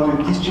talking about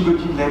a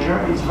distributed ledger,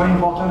 it's very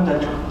important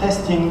that your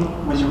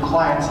testing with your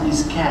clients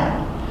is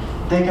scanned.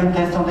 They can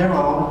test on their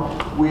own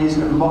with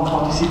mock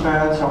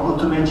participants or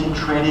automated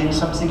trading,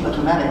 something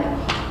automatic.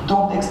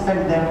 Don't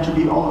expect them to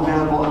be all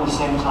available at the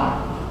same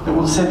time. That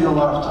will save you a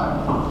lot of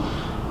time.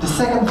 The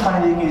second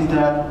finding is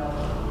that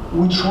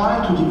we try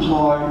to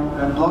deploy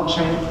a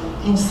blockchain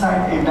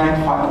inside a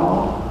bank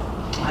firewall,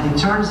 and it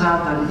turns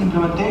out that the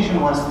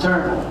implementation was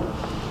terrible.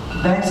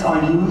 Banks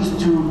are used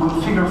to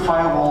configure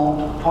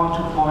firewall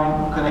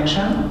point-to-point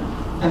connection,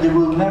 and they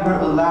will never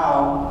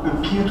allow a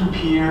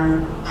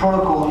peer-to-peer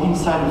protocol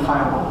inside the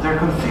firewall. They're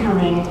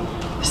configuring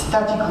a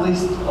static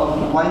list of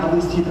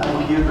whitelisted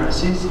IP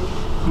addresses,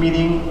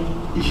 meaning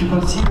if you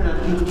consider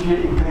that peer-to-peer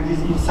is connected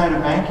inside a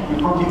bank, you're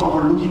probably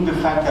overlooking the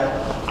fact that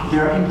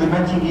they're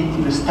implementing it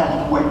in a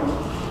static way.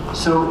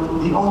 So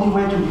the only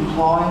way to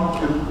deploy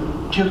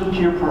a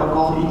peer-to-peer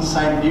protocol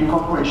inside big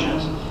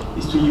corporations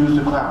is to use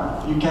the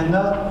cloud. You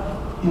cannot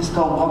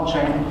install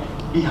blockchain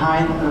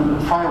behind a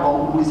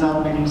firewall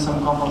without making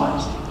some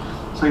compromise.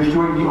 So if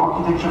you're in the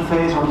architecture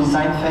phase or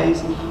design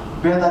phase,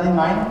 bear that in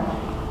mind.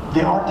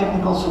 There are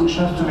technical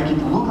solutions to make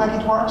it look like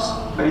it works,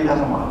 but it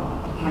doesn't work.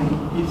 I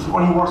mean, it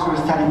only works on a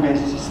static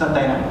basis, it's not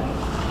dynamic.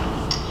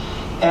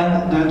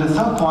 And the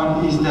third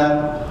point is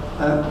that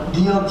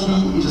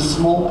DLT is a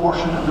small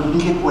portion of the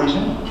big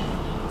equation.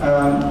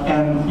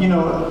 And you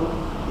know,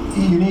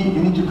 you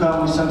need to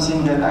come with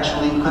something that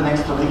actually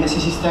connects the legacy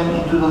system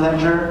into the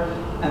ledger,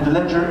 and the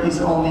ledger is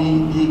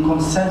only the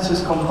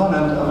consensus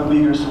component of a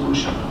bigger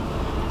solution.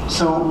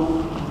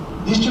 So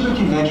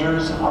distributed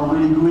ledgers are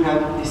really good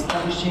at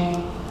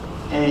establishing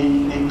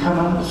a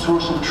common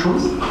source of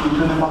truth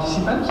between the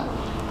participants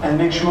and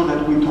make sure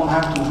that we don't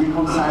have to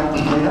reconcile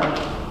the data.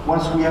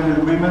 Once we have an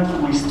agreement,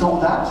 we store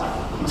that.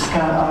 It's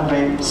kind of on a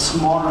very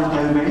smaller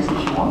database if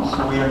you want.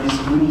 So we have this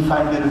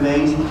unified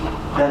database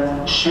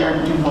that's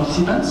shared between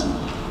participants.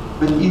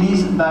 But it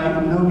is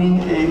by no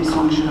means a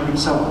solution of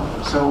its own.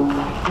 So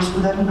just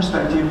put that in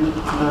perspective,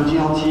 the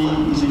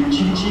DLT is a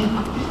utility,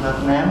 it's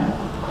not man.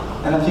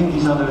 And I think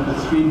these are the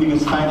three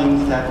biggest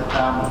findings that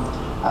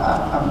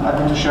I'm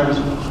going to share with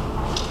you.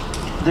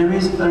 There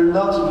is a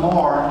lot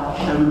more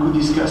that we could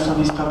discuss on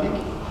this topic.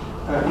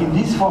 In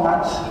this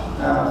format,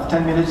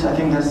 10 minutes, I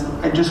think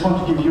I just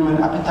want to give you an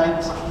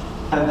appetite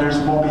that there's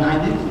more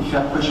behind it. If you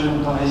have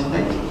questions, don't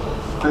hesitate.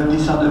 But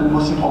these are the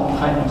most important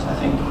findings, I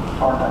think,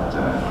 for that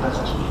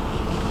session.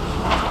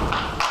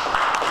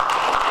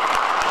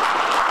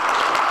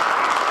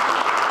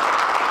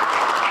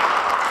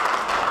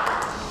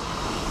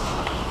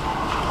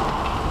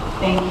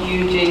 Thank you,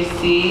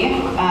 JC.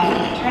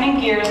 Turning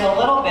gears a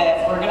little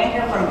bit, we're going to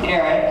hear from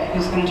Eric,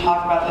 who's going to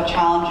talk about the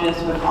challenges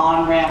with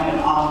on-ramp and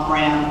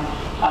off-ramp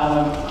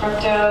of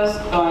cryptos,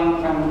 going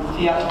from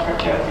fiat to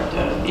crypto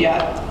to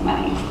fiat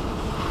money.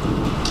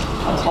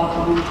 Let's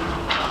welcome him.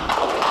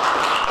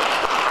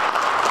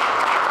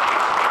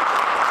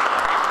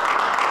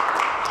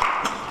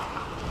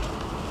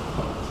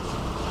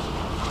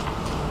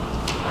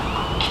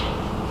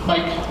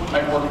 Mic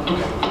working,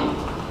 okay.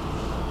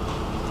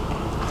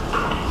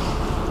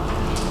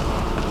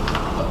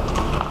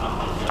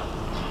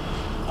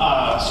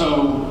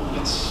 So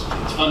it's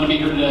fun to be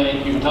here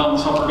today. You can tell I'm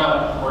the software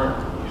guy. We're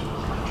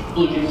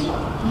blue jeans. My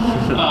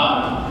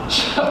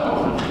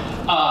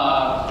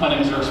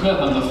name is Eric Smith.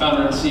 I'm the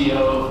founder and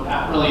CEO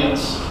at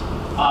Brilliance.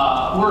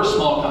 We're a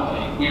small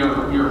company. We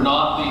are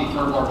not the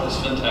third largest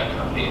fintech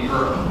company in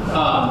Europe,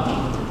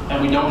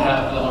 and we don't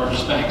have the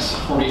largest banks.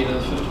 48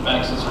 of the 50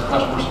 banks as our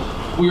customers.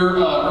 We're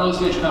an early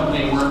stage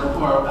company. We're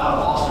out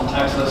of Austin,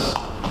 Texas,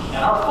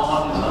 and our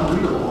font is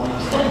unreadable on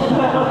this thing.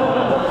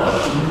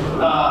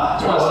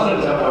 So I sent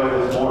it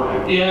this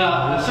morning. Yeah,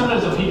 I sent it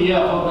as a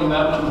PDF, hoping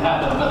that wouldn't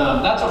happen,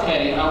 but that's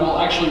okay. I will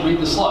actually read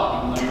the slide,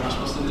 even though you're not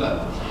supposed to do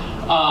that.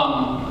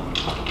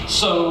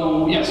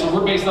 So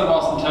we're based out of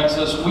Austin,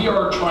 Texas. We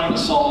are trying to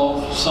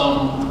solve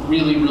some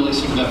really, really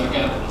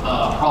significant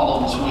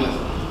problems with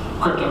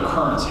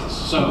cryptocurrencies.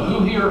 So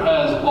who here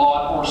has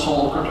bought or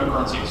sold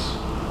cryptocurrencies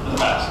in the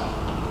past?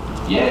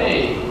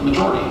 Yay,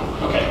 majority.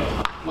 Okay.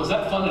 Was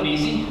that fun and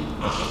easy?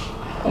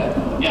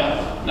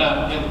 Yeah,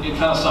 no, it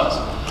kind of sucks.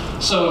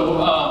 So,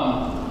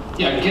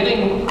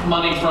 getting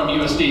money from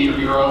USD or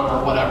Euro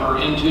or whatever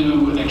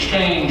into an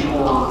exchange,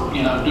 or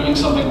doing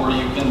something where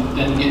you can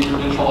then get your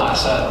digital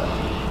asset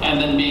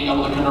and then being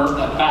able to convert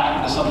that back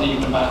into something you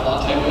can buy a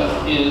latte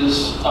with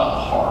is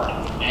hard.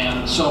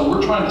 And so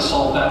we're trying to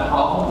solve that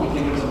problem. We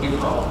think it's a big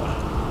problem.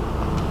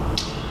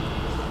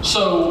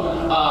 So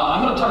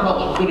I'm going to talk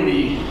about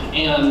liquidity,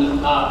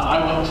 and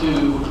I went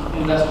to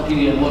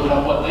Investopedia and looked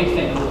up what they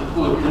think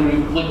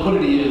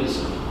liquidity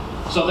is.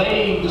 So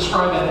they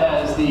describe it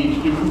as the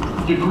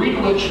degree to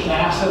which an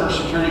asset or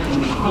security can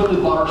be quickly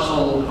bought or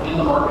sold in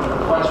the market at a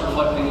price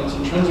reflecting its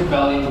intrinsic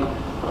value.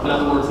 In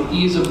other words, the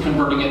ease of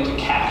converting it to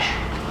cash.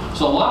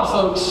 So a lot of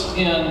folks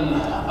in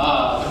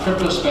the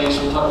crypto space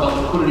will talk about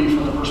liquidity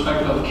from the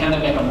perspective of can it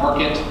make a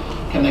market,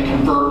 Can they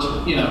convert,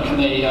 can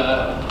they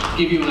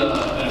give you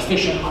an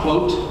efficient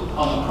quote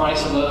on the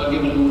price of a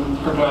given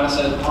crypto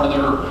asset? Are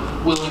there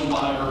willing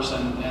buyers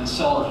and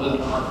sellers within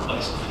the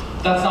marketplace?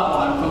 That's not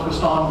what I'm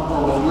focused on,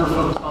 or what we're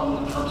focused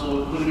on in terms of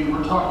liquidity.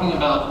 We're talking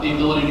about the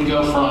ability to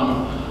go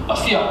from a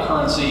fiat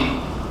currency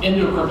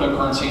into a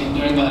cryptocurrency and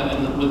doing that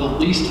with the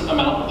least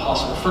amount of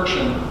possible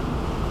friction,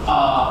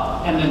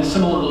 and then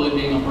similarly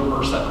being able to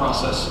reverse that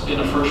process in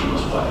a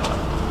frictionless way.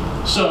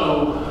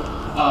 So,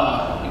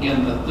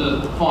 again,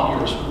 the font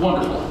here is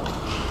wonderful.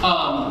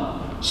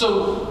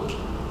 So,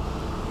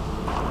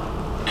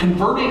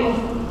 converting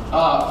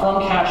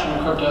from cash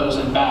into cryptos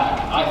and back,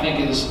 I think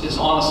is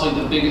honestly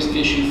the biggest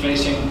issue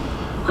facing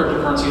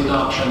cryptocurrency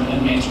adoption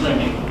and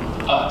mainstreaming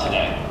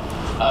today.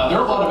 There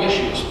are a lot of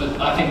issues, but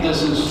I think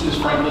this is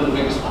frankly the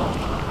biggest one.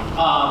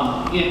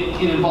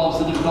 It involves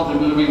the difficulty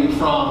moving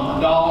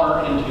from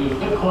 $1 into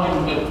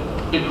Bitcoin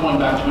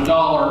back to $1.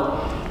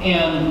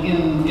 And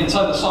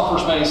inside the software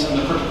space and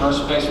the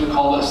cryptocurrency space, we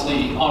call this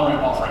the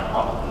on-ramp, off-ramp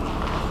problem.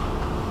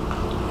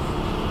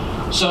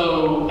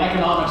 So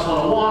economics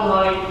 101,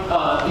 right?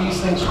 These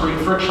things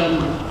create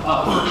friction.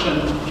 Friction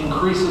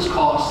increases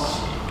costs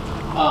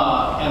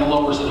and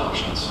lowers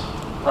adoptions,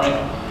 right?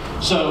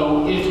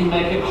 So if you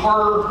make it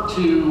harder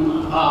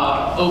to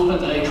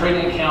open a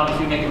trading account, if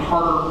you make it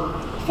harder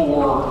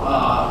for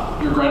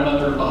your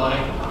grandmother to buy,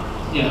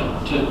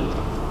 to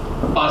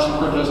buy some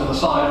cryptos on the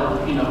side,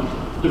 or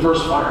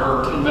diversify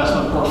her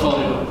investment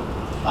portfolio,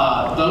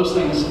 those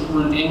things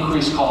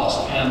increase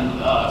cost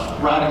and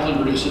radically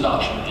reduce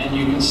adoption. And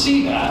you can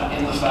see that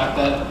in the fact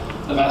that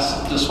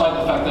despite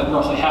the fact that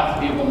roughly half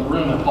the people in the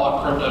room have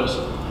bought cryptos,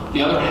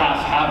 the other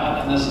half haven't,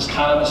 and this is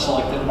kind of a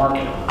selected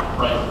market,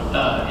 right,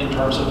 in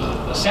terms of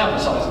the sample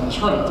size in this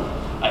room.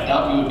 I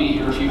doubt you would be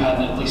here if you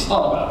hadn't at least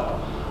thought about it.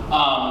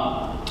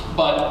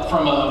 But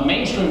from a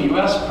mainstream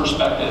US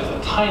perspective,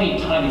 a tiny,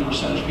 tiny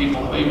percentage of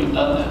people have even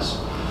done this.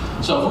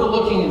 So if we're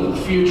looking into the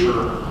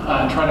future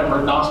and trying to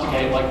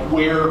prognosticate like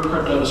where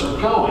cryptos are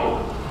going,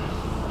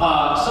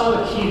 some of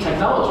the key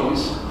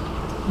technologies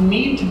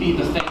need to be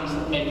the things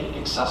that make it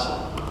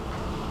accessible.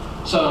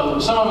 So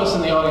some of us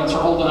in the audience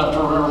are old enough to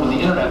remember when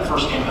the internet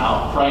first came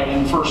out, right?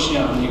 And first,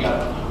 you've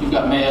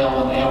got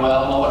mail and AOL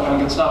and all that kind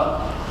of good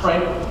stuff,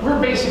 right? We're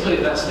basically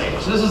at that stage.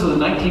 So this is the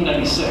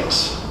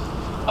 1996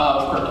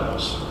 of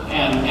cryptos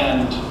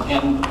and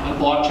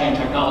blockchain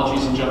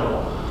technologies in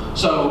general.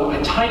 So a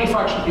tiny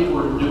fraction of people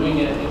are doing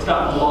it. It's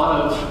gotten a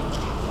lot of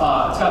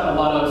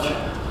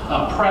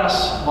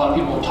press. A lot of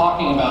people are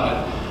talking about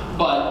it.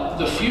 But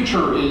the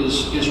future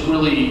is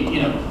really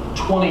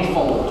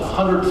 20-fold,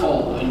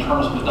 100-fold in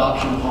terms of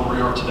adoption of where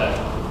we are today.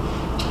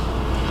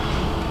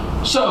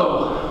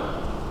 So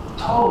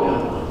totally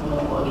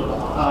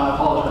illegible. I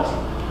apologize.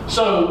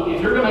 So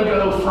if you're going to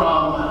go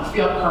from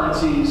fiat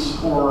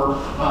currencies or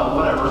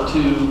whatever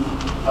to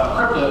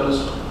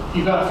cryptos,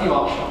 you've got a few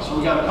options. So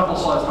we got a couple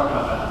slides talking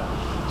about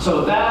that.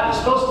 So that is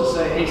supposed to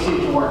say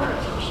ACH and wire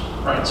transfers,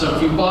 right? So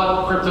if you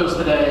bought cryptos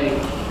today,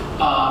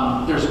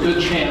 there's a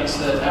good chance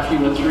that after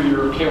you went through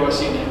your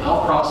KYC and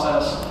AML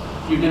process,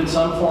 you did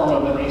some form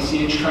of an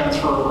ACH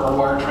transfer or a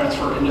wire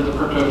transfer into the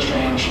crypto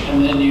exchange,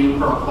 and then you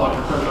bought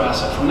your crypto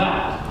asset from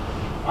that.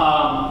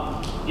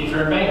 If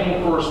you're in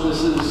banking, of course,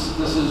 this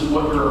is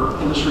what your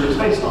industry is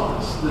based on.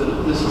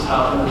 This is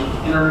how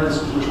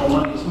interinstitutional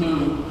money is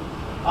moved.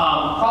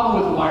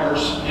 Problem with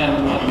wires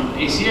and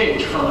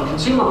ACH from a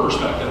consumer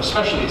perspective,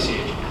 especially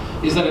ACH,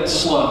 is that it's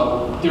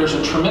slow. There's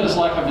a tremendous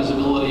lack of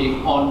visibility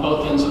on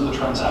both ends of the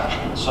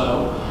transaction.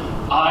 So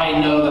I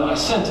know that I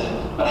sent it,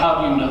 but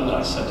how do you know that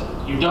I sent it?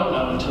 You don't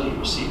know until you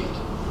receive it,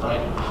 right?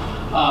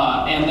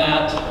 And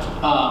that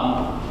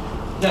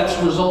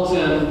results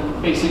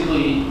in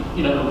basically,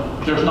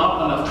 there's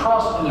not enough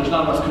trust and there's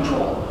not enough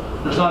control.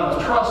 There's not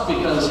enough trust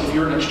because if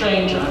you're an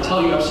exchange and I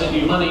tell you I've sent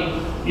you money,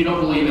 you don't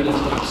believe it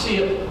until you see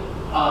it.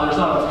 There's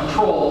not enough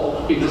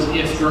control because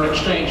if you're an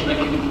exchange and I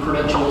give you the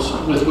credentials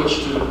with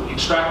which to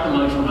extract the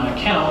money from my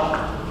account,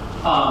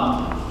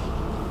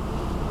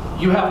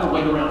 you have to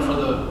wait around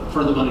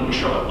for the money to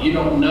show up. You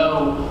don't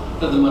know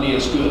that the money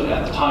is good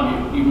at the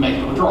time you make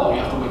the withdrawal. You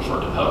have to wait for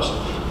it to post.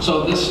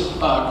 So this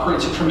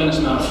creates a tremendous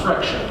amount of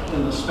friction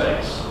in the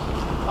space.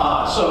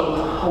 So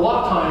a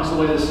lot of times the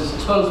way this is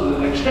exposed with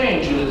an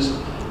exchange is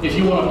if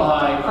you want to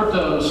buy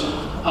cryptos,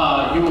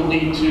 you will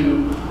need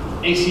to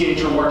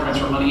ACH or wire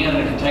transfer money in,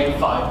 and it can take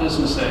 5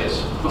 business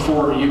days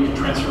before you can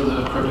transfer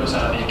the cryptos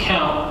out of the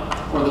account,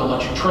 or they'll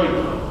let you trade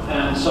with them.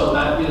 And so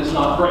that is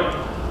not great,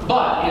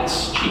 but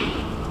it's cheap.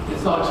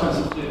 It's not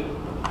expensive to do.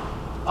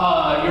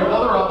 Your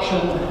other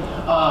option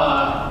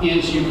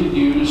is you could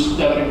use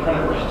debit and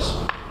credit rails,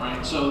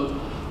 right? So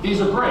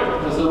these are great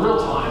because they're real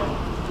time.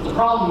 The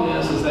problem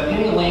is that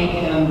any link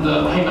in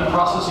the payment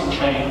processing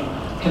chain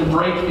can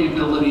break the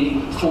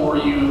ability for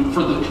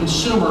the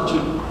consumer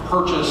to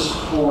purchase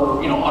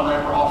or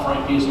on-ramp or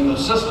off-ramp using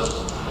those systems.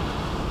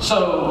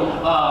 So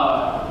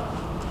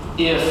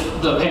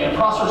if the payment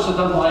processor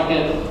doesn't like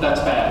it,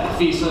 that's bad. If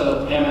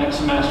Visa, Amex,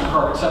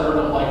 MasterCard, et cetera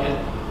don't like it,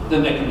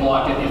 then they can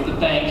block it. If the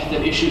bank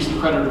that issues the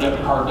credit or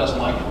debit card doesn't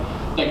like it,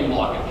 they can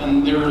block it.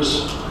 And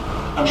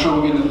I'm sure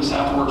we'll get into this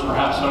afterwards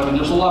perhaps, but I mean,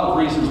 there's a lot of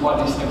reasons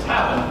why these things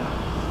happen.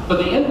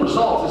 But the end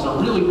result is a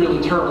really,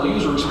 really terrible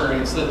user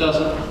experience that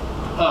doesn't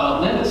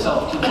lend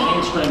itself to the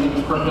mainstreaming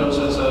of cryptos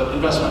as an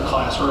investment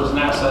class or as an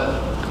asset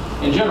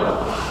in general.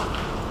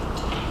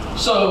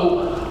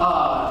 So,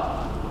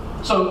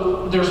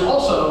 so there's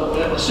also,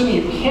 assuming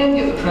you can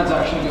get the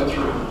transaction to go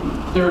through,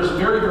 there's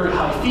very, very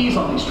high fees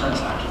on these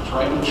transactions,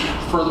 right, which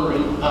further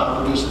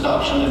reduce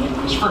adoption and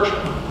increase friction.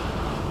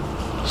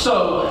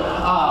 So,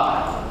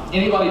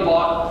 anybody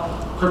bought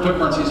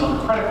cryptocurrencies on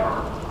a credit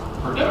card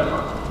or debit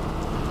card?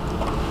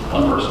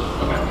 One person,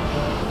 okay.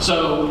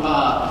 So,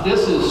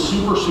 this is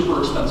super, super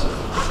expensive.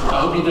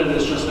 I hope you did it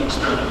as just an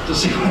experiment to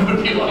see what it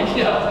would be like.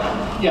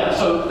 Yeah.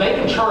 So they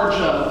can charge,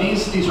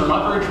 these are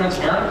not very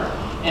transparent,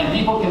 and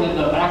people can end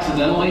up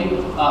accidentally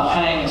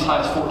paying as high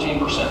as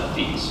 14%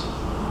 fees,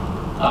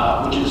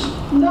 which is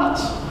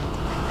nuts.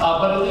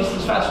 But at least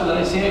it's faster than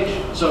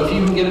ACH. So if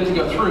you can get it to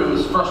go through,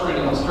 as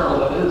frustrating and as terrible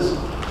that is,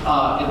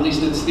 at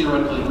least it's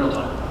theoretically in real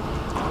time.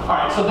 All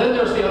right, so then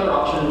there's the other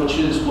option, which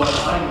is what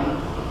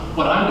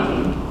I'm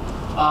doing,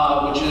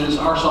 which is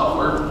our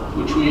software,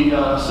 which we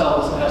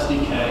sell as an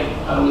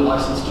SDK, we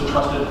license to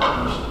trusted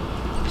partners.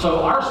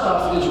 So our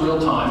stuff is real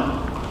time.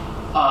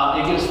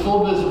 It gives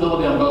full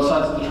visibility on both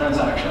sides of the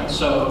transaction.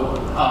 So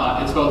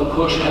it's both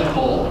push and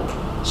pull.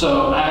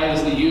 So I,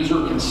 as the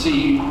user, can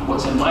see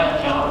what's in my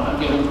account, and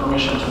I'm giving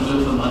permission to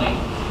move the money.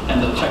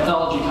 And the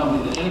technology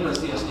company that integrates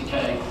the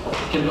SDK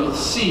can both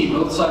see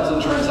both sides of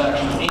the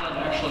transaction and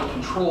actually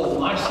control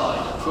my side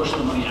to push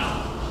the money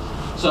out.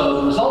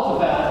 So the result of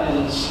that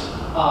is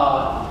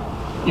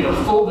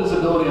full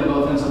visibility on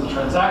both ends of the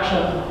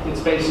transaction. It's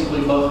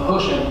basically both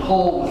push and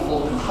pull with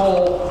full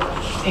control,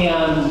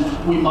 and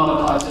we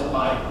monetize it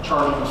by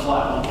charging a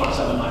flat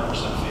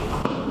 1.79%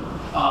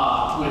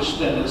 fee, which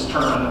then is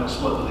turned around and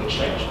split with the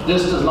exchange.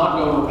 This does not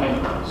go over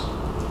payment rails.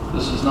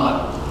 This is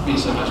not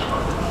Visa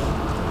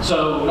MasterCard.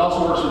 So it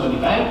also works with any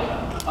bank.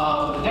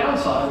 The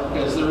downside,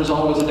 because there is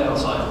always a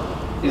downside,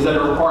 is that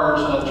it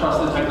requires a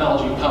trusted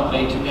technology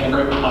company to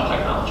integrate with my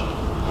technology.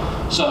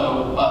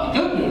 So the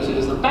good news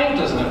is the bank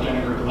doesn't have to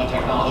integrate with my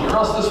technology, or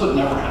else this would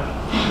never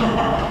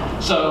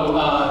happen. So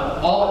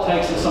all it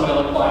takes is somebody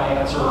like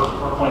Brilliance or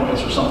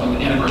Coinbase or something to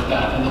integrate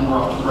that, and then we're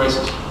off to the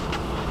races.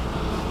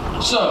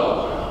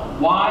 So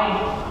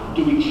why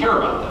do we care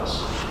about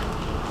this?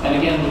 And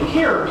again, we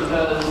care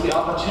because the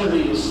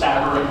opportunity is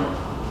staggering.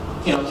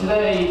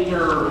 Today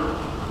there are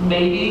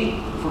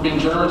maybe, if we're being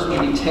generous,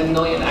 maybe 10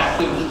 million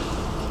active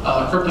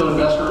crypto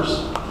investors,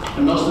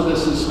 and most of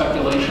this is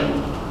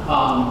speculation.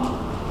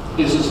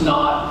 This is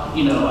not,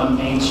 a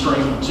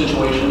mainstream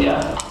situation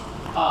yet.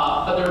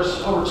 But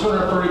there's over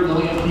 230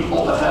 million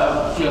people that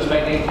have US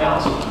banking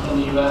accounts in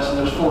the US, and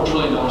there's $4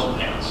 trillion in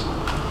payments.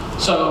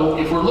 So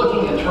if we're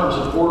looking in terms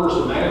of orders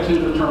of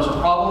magnitude, in terms of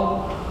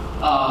problem,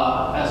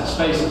 as a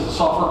space, as a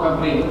software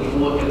company that we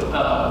can look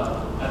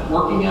at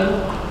working in,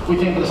 we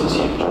think this is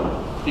huge.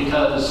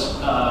 Because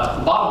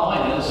the bottom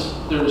line is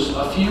there's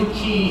a few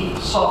key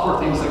software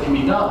things that can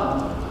be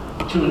done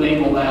to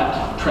enable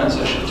that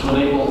transition, to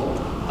enable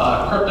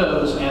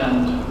cryptos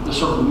and the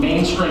sort of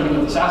mainstreaming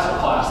of this asset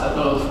class that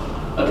both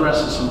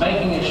addresses some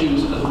banking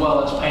issues as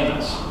well as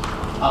payments.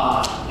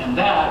 And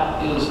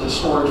that is a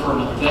story for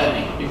another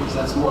day, because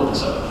that's more than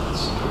 7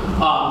 minutes.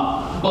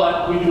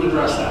 But we do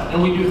address that,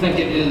 and we do think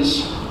it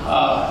is,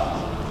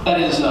 that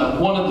is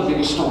one of the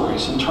biggest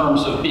stories in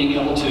terms of being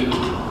able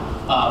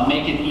to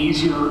make it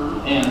easier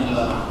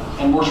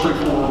and more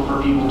straightforward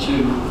for people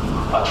to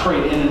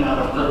trade in and out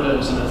of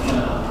cryptos in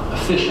an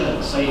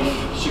efficient, safe,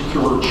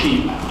 secure,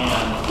 cheap,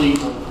 and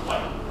legal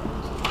way.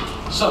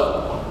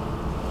 So,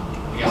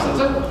 I guess that's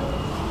it.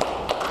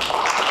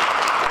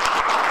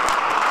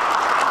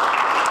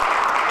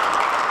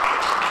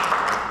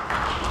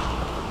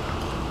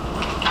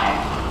 Okay.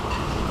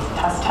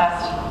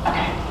 Test.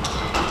 Okay.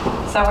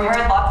 So we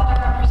heard lots of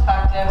different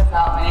perspectives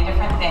about many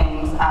different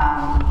things.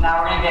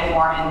 Now we're going to get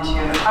more into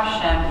the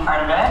question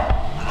part of it.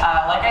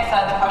 Like I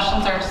said, the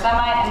questions are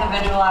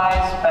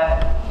semi-individualized,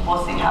 but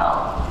we'll see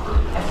how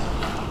if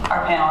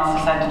our panelists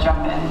decide to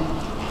jump in.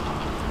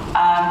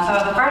 So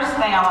the first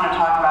thing I want to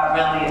talk about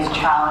really is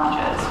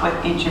challenges with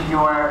each of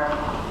your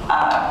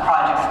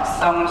projects.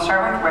 So I'm going to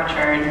start with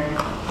Richard.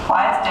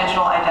 Why is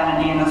digital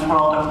identity in this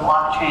world of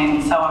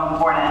blockchain so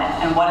important,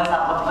 and what does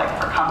that look like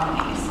for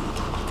companies?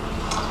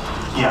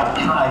 Yeah,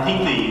 I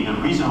think the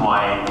reason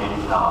why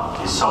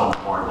it is so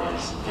important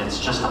is it's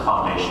just a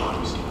foundational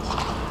use case.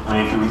 I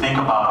mean, if we think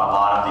about a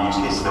lot of the use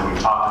cases that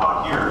we've talked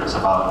about here, it's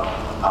about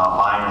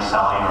buying or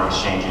selling or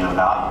exchanging of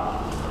value.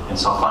 And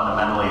so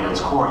fundamentally at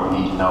its core, you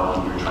need to know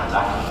who you're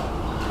transacting with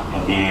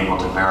and being able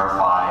to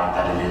verify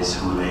that it is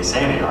who they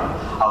say they are.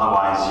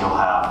 Otherwise, you'll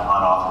have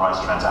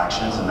unauthorized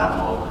transactions, and that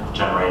will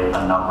generate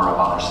a number of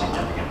other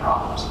significant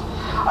problems.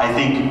 I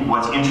think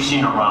what's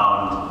interesting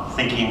around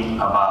thinking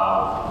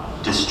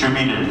about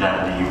distributed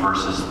identity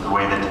versus the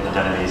way that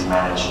identity is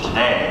managed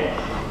today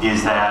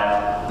is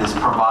that this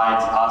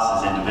provides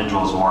us as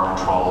individuals more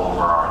control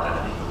over our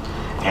identity.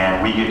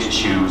 And we get to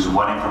choose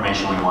what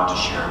information we want to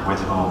share, with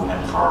whom,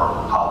 and for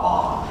how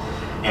long.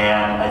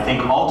 And I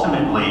think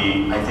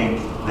ultimately,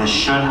 this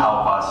should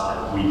help us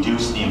to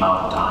reduce the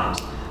amount of times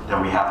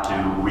that we have to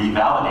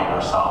revalidate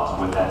ourselves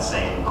with that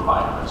same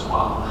provider as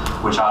well,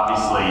 which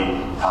obviously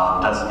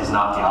is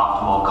not the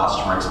optimal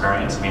customer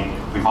experience. I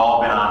mean, we've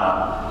all been on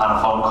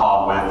a phone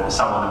call with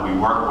someone that we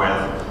work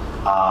with,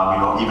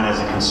 even as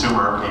a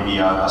consumer, maybe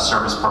a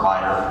service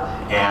provider,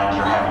 and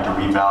you're having to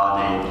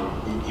revalidate,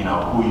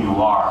 who you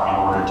are in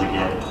order to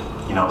get,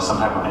 some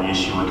type of an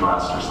issue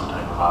addressed or some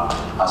type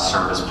of a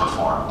service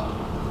performed.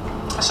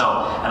 So,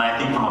 and I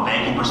think from a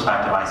banking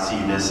perspective, I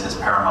see this as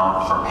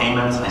paramount for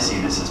payments. I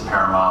see this as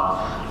paramount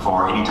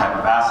for any type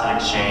of asset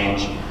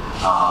exchange.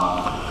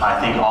 I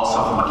think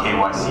also from a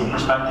KYC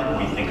perspective,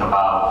 when we think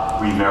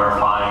about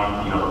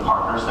re-verifying, the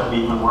partners that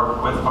we even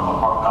work with from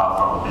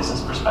a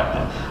business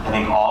perspective, I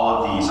think all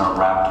of these are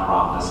wrapped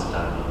around this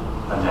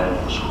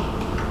identity issue.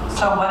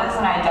 So what does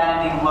an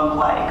identity look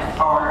like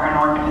for an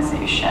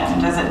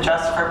organization? Is it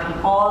just for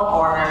people,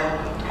 or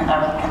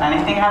can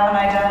anything have an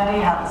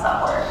identity? How does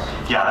that work?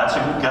 Yeah,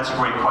 that's a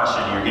great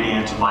question. You're getting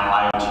into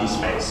my IoT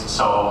space.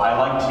 So I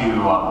like to,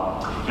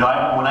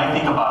 when I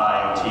think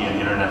about IoT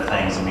and Internet of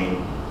Things, I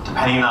mean,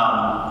 depending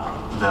on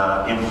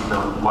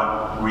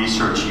what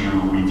research you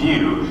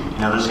review,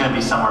 there's going to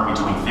be somewhere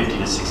between 50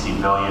 to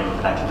 60 billion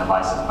connected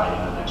devices by the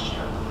end of next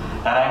year.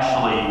 That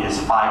actually is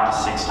 5 to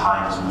 6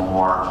 times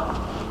more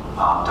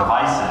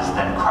devices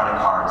than credit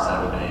cards that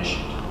have been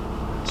issued.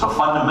 So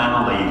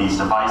fundamentally, these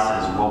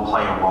devices will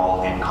play a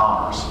role in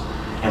commerce.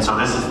 And so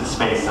this is the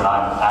space that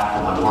I'm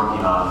actively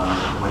working on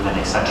within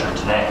Accenture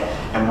today.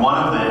 And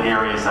one of the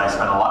areas that I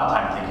spend a lot of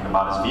time thinking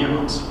about is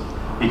vehicles,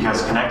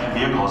 because connected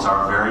vehicles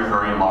are very,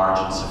 very large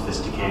and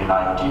sophisticated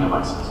IoT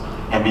devices,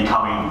 and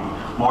becoming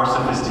more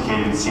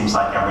sophisticated, it seems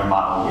like, every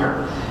model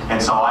year.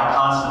 And so I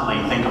constantly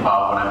think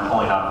about when I'm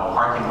pulling out of a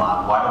parking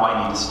lot, why do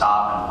I need to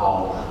stop and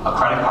pull a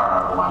credit card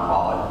out of my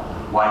wallet?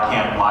 Why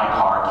can't my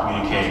car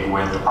communicate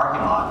with the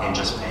parking lot and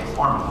just pay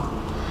for me?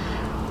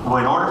 Well,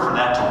 in order for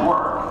that to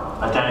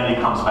work, identity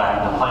comes back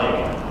into play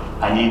again.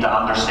 I need to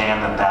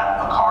understand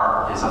that a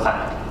car is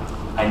authentic.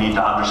 I need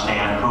to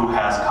understand who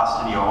has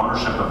custody or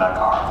ownership of that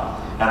car.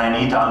 And I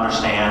need to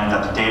understand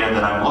that the data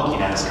that I'm looking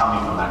at is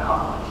coming from that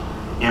car.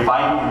 If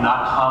I am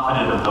not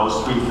confident of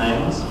those 3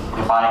 things,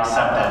 if I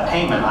accept that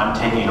payment, I'm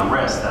taking a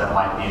risk that it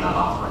might be an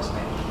unauthorized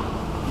payment.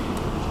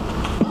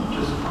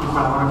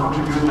 I want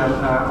to contribute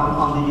that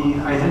on the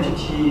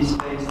identity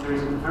space, there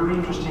is a very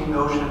interesting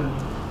notion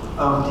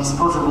of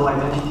disposable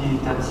identity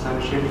that's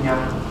shaping up.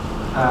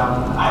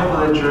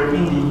 Hyperledger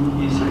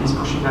Indy is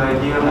pushing that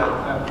idea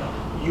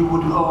that you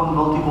would own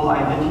multiple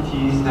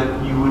identities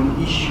that you would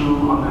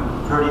issue on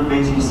a yearly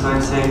basis. So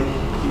let's say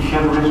if you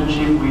have a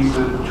relationship with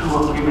 2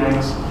 or 3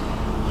 banks,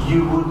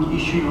 you would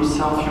issue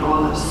yourself your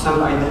own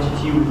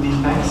sub-identity with these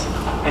banks,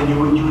 and you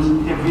would use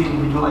every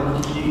individual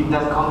identity in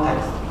that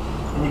context.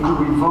 And you could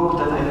revoke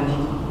that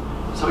identity.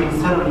 So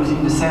instead of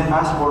using the same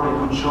password that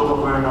would show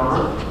over and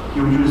over,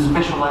 you would use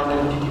specialized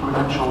identity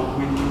credential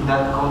within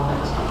that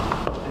context.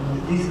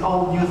 And these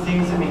all new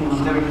things, I mean,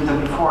 we've never used that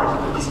before.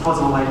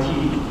 Disposable IT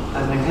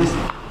doesn't exist.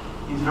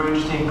 It's very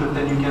interesting because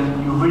then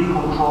you really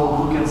control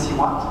who can see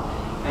what,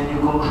 and you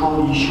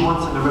control the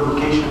issuance and the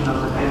revocation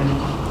of the identity,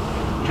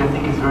 which I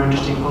think is a very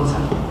interesting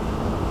concept.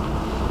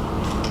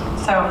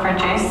 So for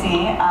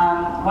JC,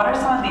 what are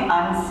some of the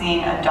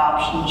unseen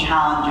adoption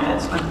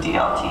challenges with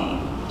DLT?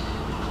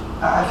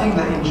 I think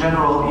that in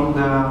general, in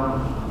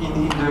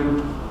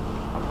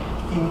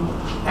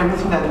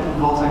everything that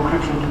involves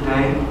encryption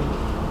today,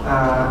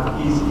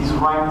 is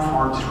ripe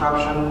for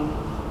disruption,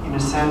 in the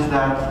sense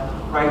that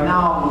right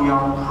now we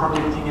are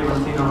protecting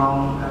everything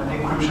around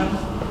encryption,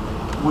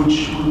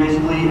 which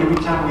basically every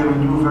time we have a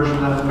new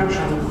version of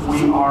encryption,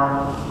 we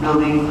are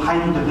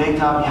hiding the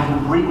data behind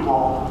a brick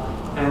wall.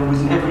 And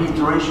with every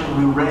iteration,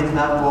 we raise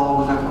that wall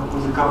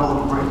with a couple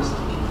of bricks.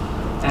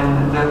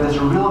 And then there's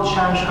a real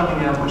challenge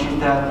coming up, which is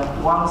that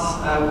once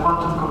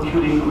quantum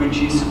computing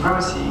reaches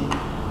supremacy,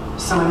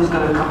 somebody's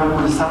going to come up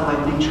with a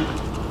satellite picture,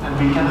 and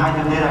we can't hide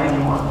the data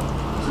anymore.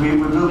 So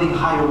we're building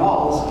higher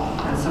walls,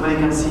 and somebody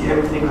can see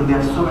everything, because they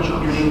have so much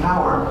computing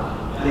power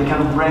that they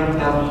can break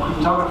that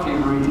cryptography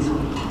very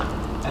easily.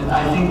 And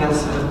I think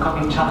that's a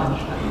coming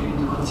challenge that we need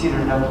to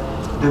consider,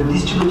 that the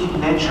distributed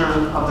nature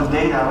of the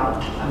data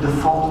and the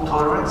fault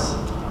tolerance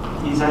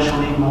is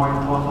actually more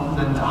important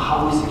than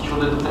how we secure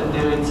the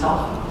data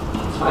itself.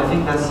 So I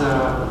think that's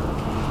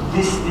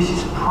this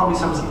is probably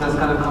something that's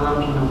going to come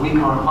up in a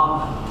week or a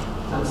month,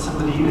 that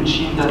somebody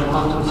achieved that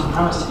quantum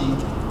supremacy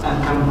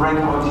and can break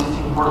our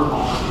existing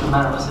protocols in a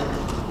matter of seconds.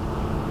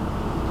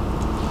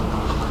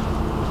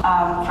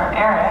 For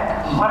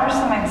Eric, what are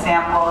some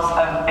examples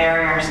of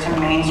barriers to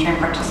mainstream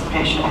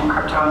participation in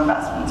crypto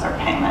investments or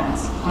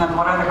payments? And then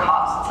what are the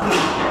costs of these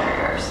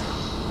barriers?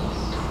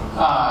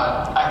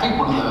 I think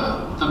one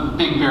of the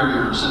big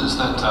barriers is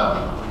that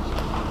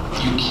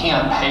you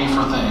can't pay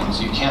for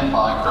things. You can't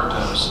buy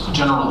cryptos.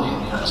 Generally in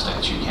the United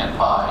States, you can't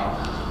buy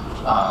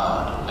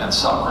and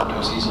sell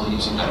cryptos easily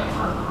using debit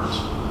credit cards.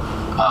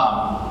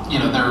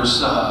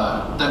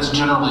 that's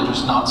generally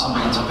just not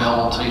something that's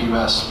available to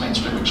U.S.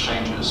 mainstream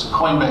exchanges.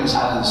 Coinbase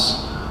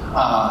has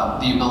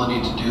the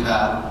ability to do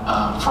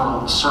that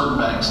for certain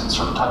banks and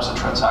certain types of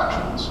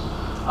transactions.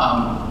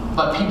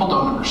 But people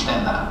don't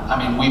understand that.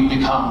 I mean, we've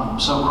become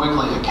so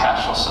quickly a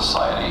cashless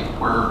society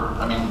where,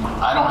 I mean,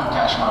 I don't have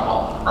cash in my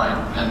wallet, right?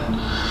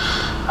 And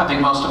I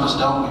think most of us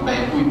don't.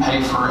 We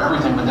pay for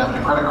everything with debit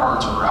and credit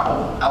cards or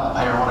Apple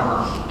Pay or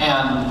whatever.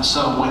 And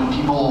so when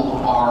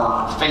people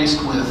are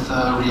faced with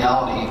the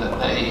reality that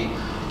they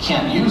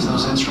can't use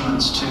those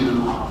instruments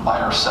to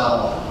buy or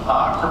sell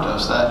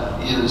cryptos, that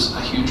is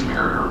a huge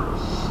barrier.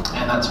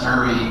 And that's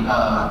very,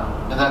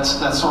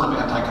 that's sort of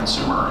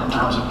anti-consumer in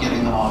terms of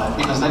getting them on it,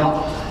 because they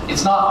don't,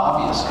 it's not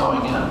obvious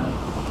going in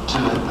to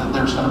it that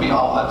there's going to be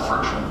all that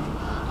friction.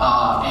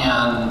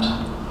 And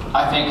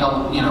I think,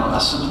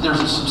 there's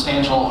a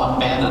substantial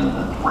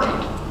abandonment rate,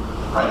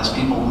 right, as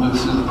people move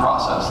through the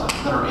process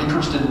that are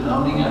interested in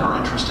owning it or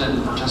interested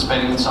in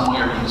participating in some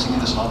way or using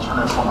it as an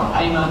alternative form of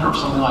payment or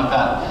something like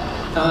that.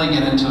 And then they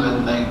get into it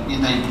and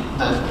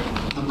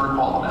the brick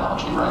wall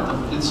analogy, right?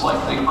 It's like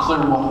they clear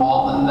one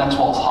wall, and the next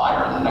wall's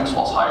higher, and the next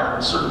wall's higher. At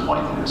a certain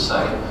point, they just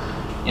say,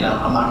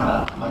 I'm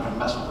not gonna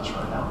mess with this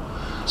right now.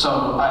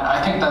 So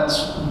I think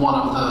that's one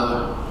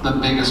of the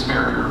biggest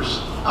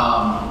barriers,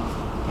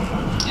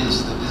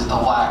 is the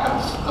lack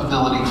of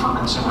ability for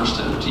consumers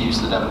to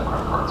use the debit and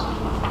credit cards.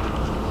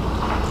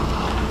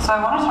 So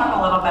I want to talk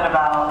a little bit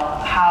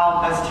about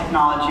how this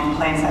technology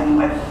plays in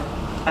with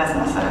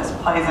businesses,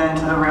 plays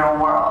into the real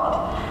world.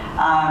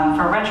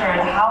 For Richard,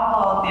 how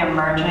will the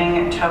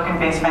emerging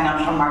token-based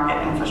financial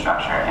market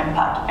infrastructure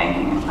impact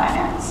banking and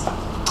finance?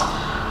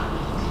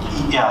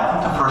 Yeah, I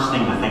think the first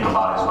thing to think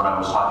about is what I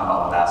was talking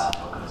about with asset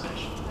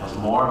tokenization. As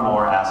more and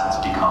more assets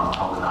become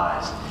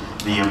tokenized,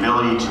 the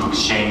ability to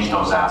exchange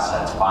those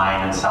assets,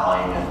 buying and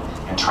selling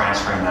and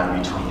transferring them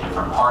between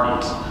different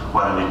parties,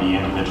 whether they be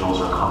individuals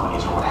or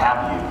companies or what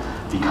have you,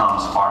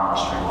 becomes far more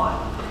streamlined.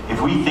 If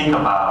we think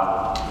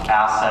about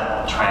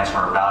asset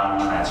transfer,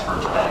 value transfer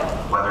today,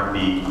 whether it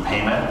be a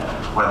payment,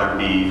 whether it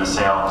be the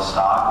sale of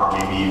stock, or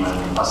maybe even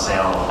a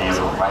sale of a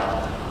vehicle, right?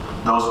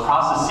 Those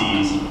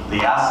processes,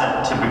 the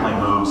asset typically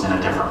moves in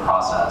a different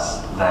process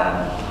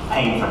than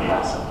paying for the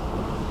asset.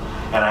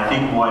 And I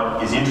think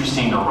what is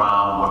interesting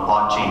around what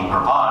blockchain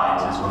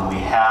provides is when we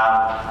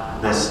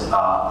have this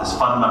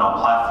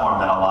fundamental platform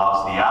that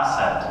allows the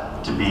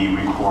asset to be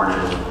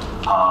recorded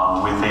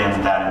within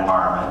that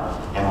environment,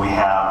 and we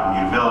have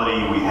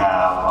immutability, we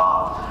have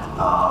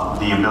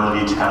the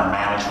ability to kind of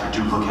manage for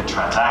duplicate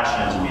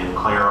transactions, we have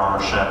clear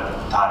ownership,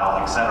 title,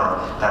 etc.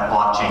 That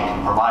blockchain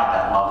can provide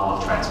that level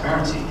of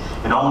transparency.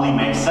 It only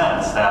makes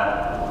sense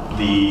that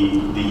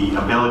the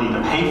ability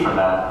to pay for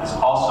that is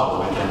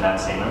also within that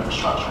same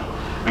infrastructure.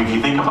 I mean, if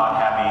you think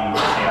about having,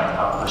 say,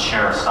 a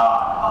share of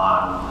stock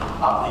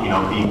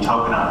on, being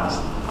tokenized,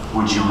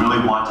 would you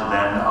really want to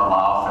then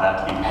allow for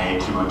that to be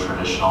paid to a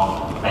traditional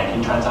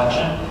banking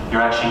transaction?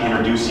 You're actually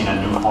introducing a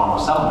new form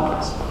of settlement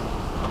risk.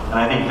 And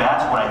I think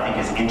that's what I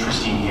think is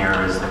interesting here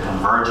is the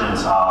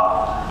convergence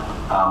of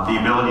the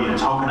ability to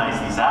tokenize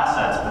these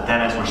assets, but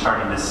then as we're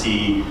starting to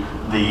see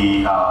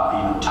the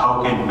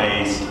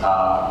token-based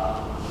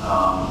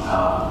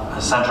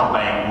central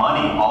bank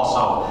money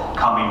also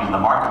coming to the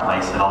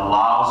marketplace, it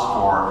allows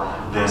for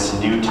this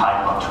new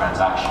type of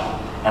transaction.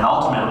 And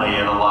ultimately,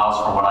 it allows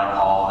for what I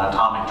call an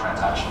atomic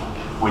transaction,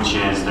 which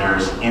is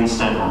there's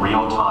instant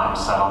real-time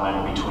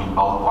settlement between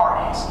both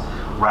parties,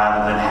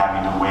 rather than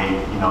having to wait,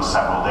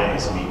 several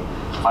days. I mean,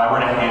 if I were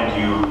to hand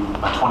you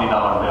a $20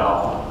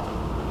 bill,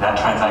 that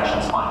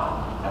transaction's fine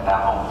at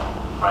that moment,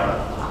 right?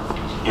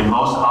 In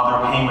most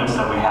other payments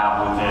that we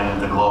have within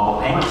the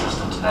global payment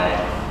system today,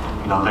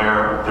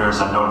 there's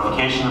a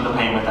notification of the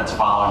payment that's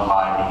followed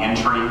by the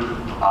entry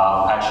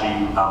of actually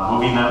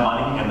moving that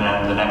money, and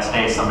then the next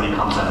day somebody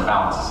comes in and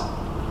balances it.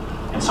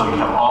 And so you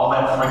have all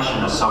that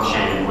friction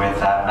associated with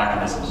that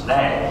mechanism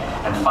today,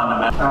 and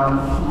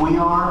fundamentally, we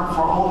are,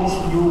 for all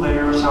these new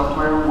layer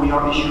software, we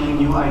are issuing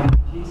new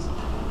identities.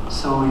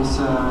 So it's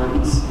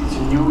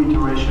a new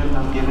iteration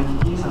of the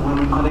identities, and when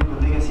we connect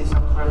the legacy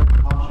software to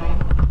the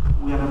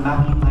blockchain, we have a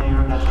mapping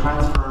layer that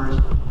transfers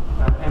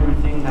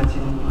everything that's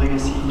in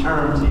legacy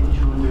terms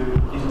into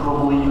this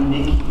globally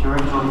unique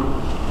directory.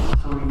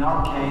 So in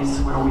our case,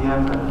 where we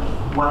have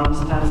one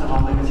instance of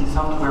our legacy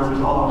software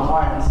with all our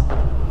clients,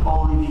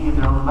 all living in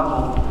their own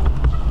bubble,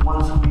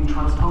 once we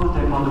transpose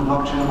them on the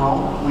blockchain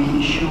world, we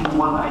issue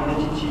one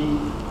identity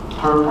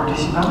per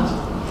participant,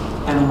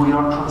 and we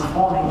are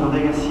transforming the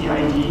legacy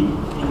ID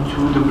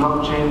into the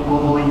blockchain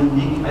globally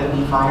unique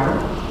identifier,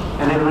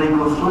 and everybody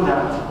goes through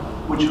that,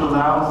 which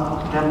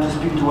allows them to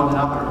speak to one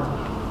another.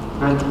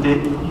 But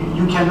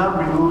you cannot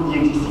remove the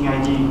existing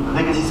ID. The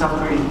legacy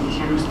software is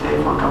here to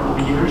stay for a couple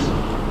of years,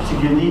 so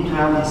you need to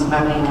have this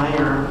mapping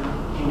layer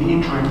in the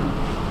interim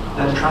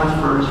that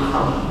transfers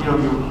from your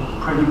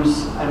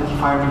previous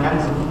identifier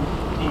mechanism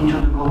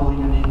into the globally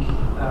unique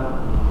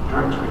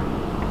directory.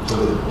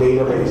 So the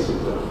database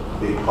is a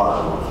big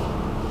part of it.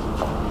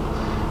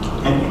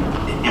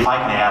 And if I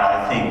can add,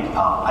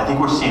 I think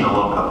we're seeing a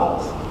little bit of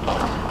both.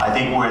 I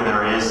think where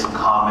there is some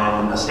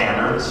common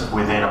standards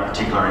within a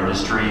particular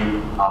industry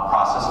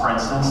process, for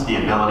instance, the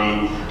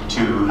ability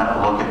to kind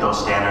of look at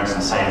those standards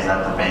and say, is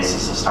that the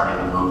basis of starting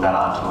to move that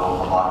onto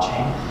a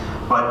blockchain?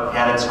 But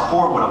at its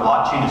core, what a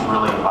blockchain is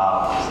really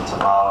about is it's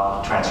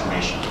about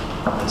transformation.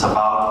 It's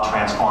about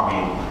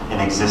transforming an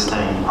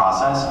existing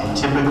process, and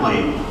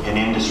typically an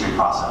industry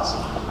process.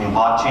 I mean,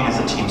 blockchain is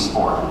a team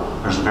sport.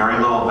 There's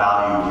very little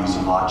value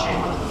using blockchain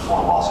within the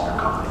four walls of your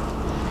company.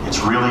 It's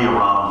really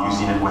around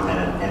using it within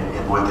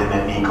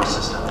an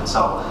ecosystem. And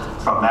so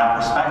from that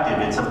perspective,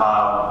 it's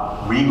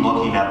about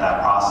re-looking at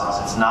that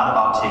process. It's not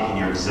about taking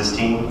your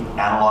existing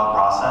analog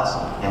process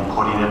and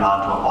putting it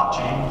onto a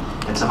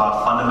blockchain. It's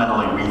about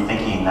fundamentally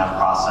rethinking that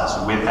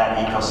process with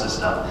that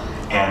ecosystem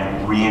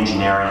and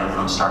re-engineering it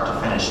from start to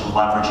finish,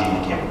 leveraging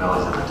the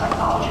capabilities of the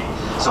technology.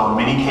 So in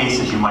many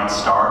cases, you might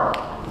start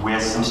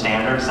with some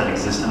standards that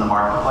exist in the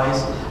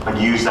marketplace, but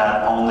use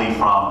that only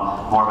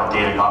from more of a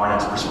data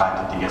governance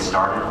perspective to get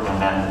started,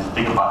 and then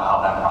think about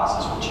how that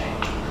process will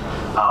change.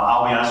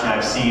 I'll be honest with you,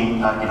 I've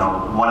seen,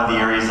 one of the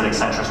areas that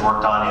Accenture's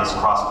worked on is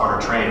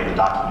cross-border trade and the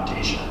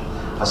documentation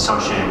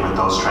associated with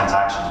those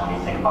transactions when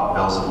you think about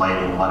bills of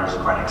lading, letters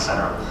of credit, et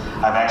cetera.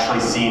 I've actually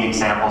seen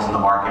examples in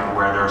the market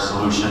where there are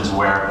solutions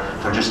where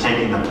they're just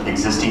taking the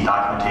existing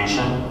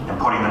documentation and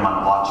putting them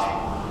on the blockchain.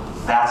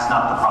 That's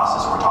not the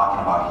process we're talking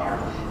about here.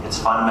 It's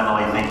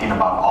fundamentally thinking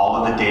about all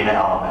of the data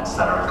elements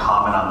that are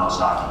common on those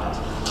documents.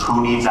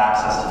 Who needs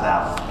access to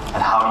them?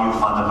 And how do you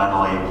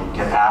fundamentally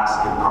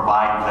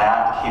provide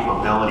that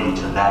capability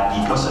to that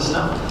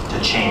ecosystem to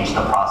change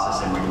the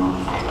process and remove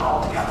the paper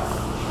altogether?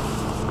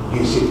 Do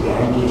you see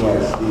banking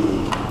as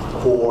the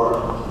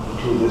core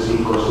to this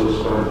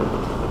ecosystem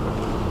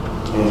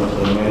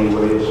in many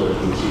ways, or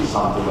do you see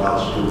something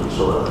else to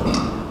sort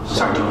of...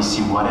 Sorry, do we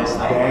see what is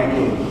that?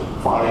 Banking,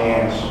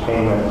 finance,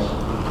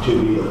 payments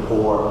to be the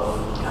core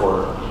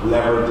for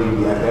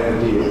leveraging the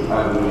identity of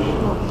evolution?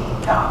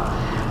 Yeah.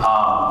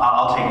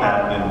 I'll take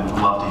that and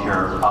love to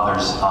hear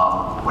others.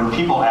 When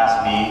people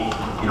ask me,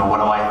 what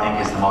do I think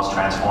is the most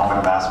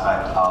transformative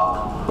aspect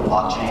of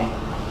blockchain,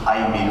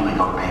 I immediately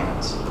go to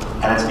payments.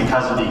 And it's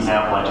because of the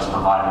example I just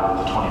provided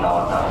with the $20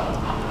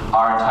 bill.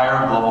 Our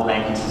entire global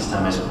banking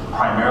system is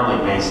primarily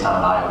based on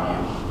an IOU.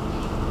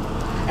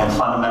 And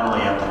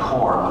fundamentally at the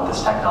core, what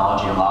this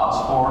technology allows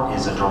for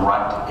is a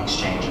direct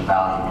exchange of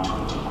value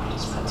between two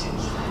participants.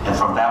 And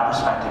from that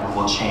perspective, it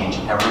will change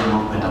every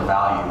movement of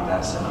value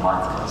that's in the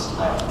marketplace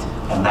today.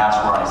 And that's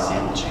where I see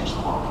it will change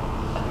the world.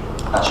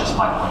 That's just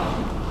my point of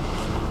view.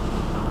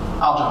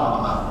 I'll jump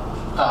on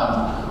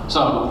that.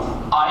 So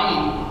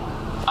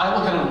I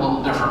look at it a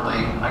little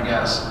differently, I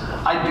guess.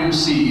 I do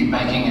see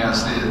banking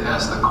as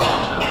the core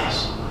to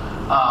this.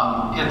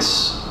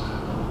 It's,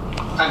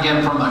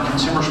 again, from the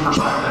consumer's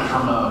perspective,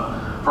 from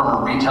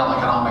a retail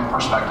economic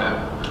perspective,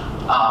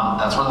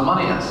 that's where the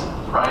money is,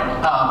 right?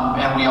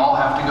 And we all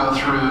have to go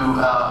through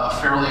a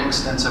fairly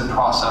extensive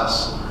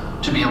process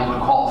to be able to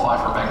qualify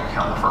for a bank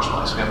account in the first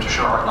place. We have to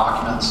show our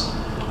documents.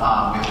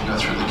 We have to go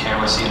through the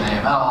KYC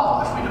and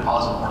AML. If we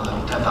deposit more than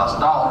 $10,000,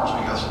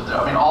 we go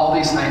through, all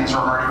these things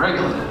are already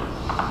regulated.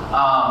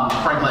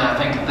 Frankly, I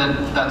think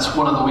that's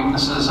one of the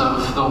weaknesses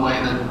of the way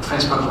that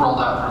Facebook rolled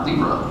out their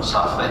Libra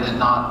stuff. They did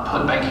not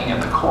put banking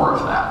at the core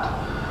of that.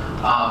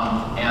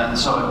 And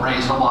so it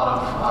raised a lot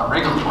of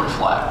regulatory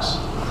flags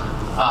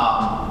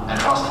and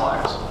trust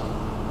flags.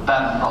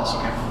 That also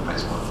came from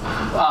Facebook.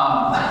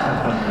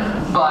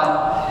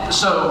 But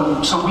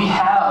so we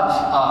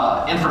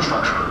have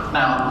infrastructure.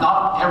 Now,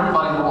 not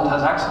everybody in the world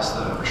has access to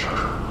that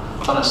infrastructure,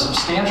 but a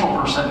substantial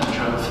percentage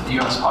of the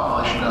US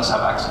population does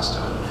have access to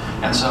it.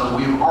 And so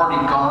we've already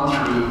gone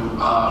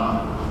through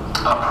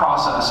a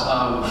process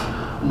of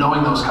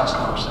knowing those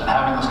customers and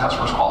having those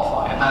customers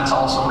qualify. And that's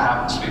also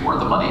happens to be where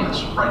the money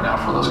is right now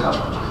for those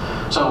customers.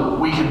 So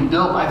we can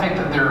build, I think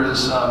that there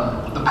is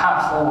the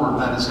path forward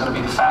that is going to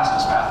be the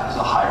fastest path is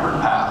a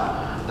hybrid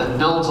path that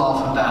builds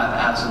off of that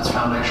as its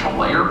foundational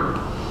layer.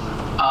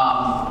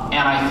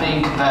 And I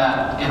think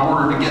that in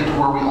order to get to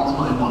where we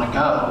ultimately want to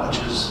go, which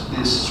is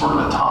this sort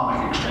of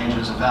atomic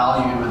exchanges of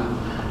value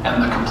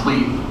and the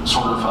complete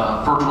sort of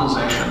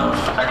virtualization of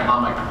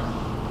economic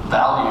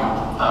value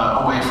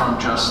away from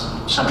just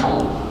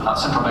central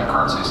bank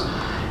currencies,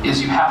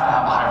 is you have to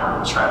have a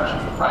hybrid strategy,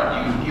 right?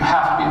 You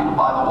have to be able to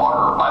buy the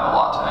water or buy the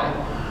latte.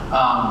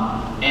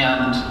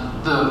 And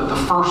the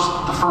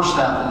first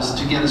step is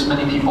to get as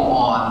many people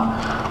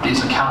on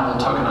these accountable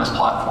tokenized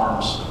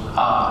platforms.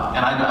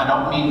 And I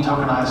don't mean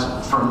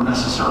tokenized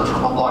necessarily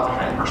from a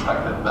blockchain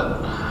perspective, but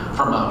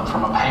from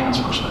a payments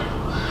perspective.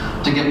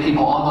 To get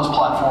people on those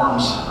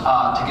platforms,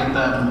 to get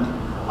them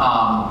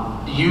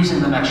using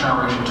the next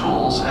generation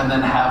tools, and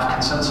then have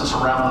consensus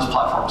around those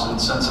platforms in the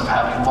sense of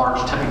having large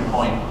tipping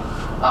point,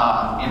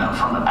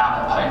 from an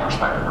Apple Pay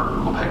perspective or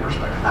Google Pay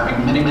perspective,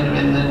 having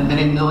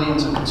many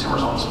millions of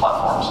consumers on those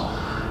platforms,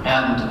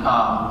 and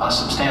a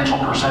substantial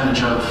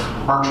percentage of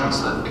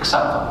merchants that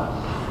accept them.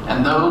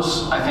 And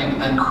those, I think,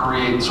 then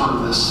create sort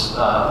of this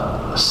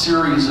a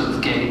series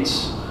of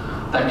gates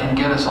that can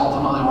get us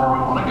ultimately where we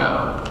want to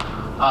go.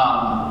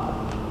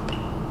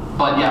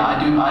 But yeah,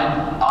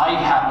 I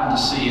happen to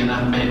see, and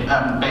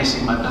I'm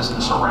basing my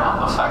business around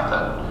the fact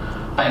that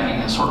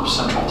banking is sort of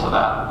central to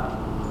that.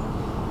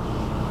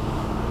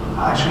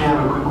 I actually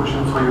have a quick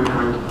question for you,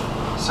 Eric.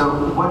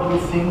 So what do you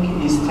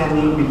think is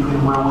standing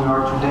between where we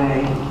are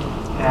today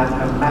and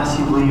a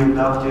massively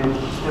adopted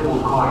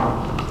stablecoin?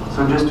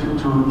 So just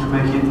to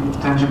make it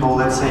tangible,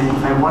 let's say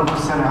if I want to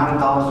send $100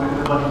 to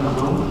everybody in the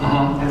room,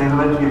 and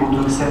everybody to be able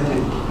to accept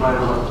it right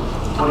away,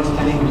 what is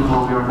standing between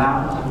where we are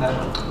now and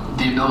that?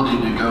 The ability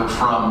to go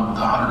from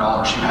the $100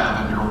 you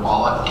have in your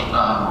wallet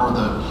or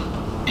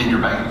in your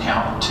bank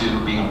account to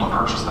being able to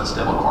purchase that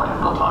stablecoin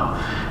in real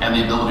time, and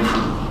the ability for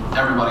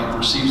everybody who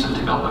receives it to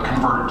be able to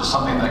convert it to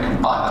something that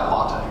can buy that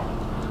latte.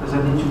 Does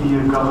that need to be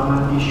a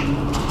government issue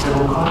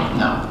stablecoin?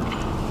 No.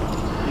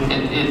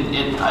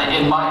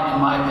 In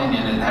my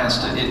opinion,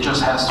 it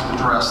just has to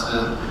address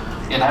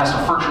it has to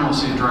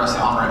frictionlessly address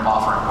the on-ramp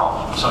off-ramp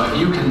problem. So if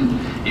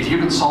you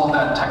can solve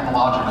that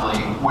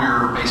technologically,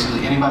 where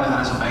basically anybody that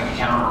has a bank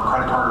account or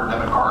credit card or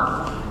debit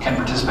card can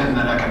participate in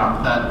that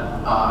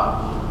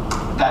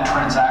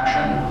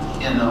transaction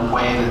in a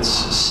way that's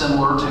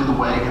similar to the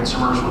way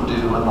consumers would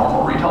do a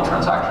normal retail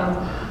transaction,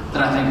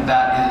 then I think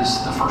that is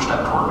the first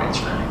step toward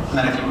mainstreaming. And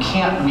then if you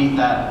can't meet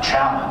that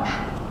challenge,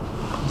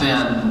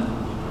 then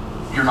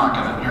you're not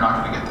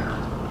gonna get there.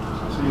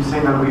 So you're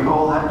saying that we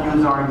all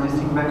use our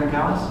existing bank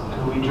accounts,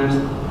 and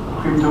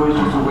crypto is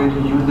just a way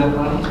to use that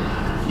money?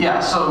 Yeah.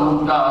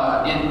 So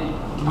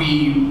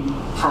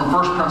from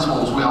first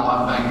principles, we all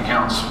have bank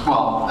accounts.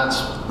 Well,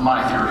 that's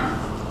my theory.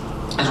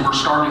 Is we're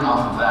starting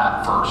off of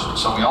that first.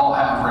 So we all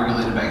have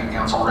regulated bank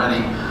accounts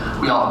already.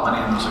 We all have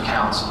money in those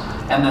accounts.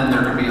 And then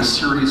there can be a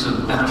series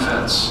of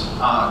benefits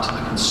to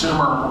the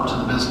consumer or to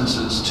the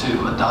businesses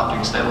to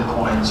adopting stable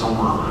coins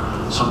or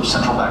sort of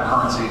central bank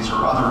currencies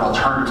or other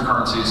alternative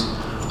currencies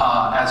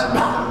as a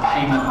method of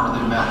payment or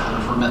the method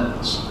of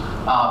remittance.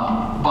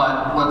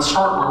 But let's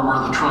start where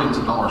the trillions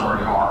of dollars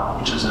already are,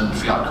 which is in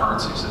fiat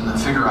currencies, and then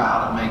figure out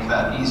how to make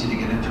that easy to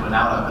get into and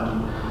out of it,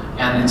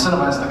 and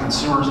incentivize the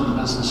consumers and the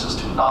businesses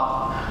to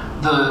adopt.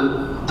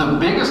 The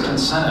biggest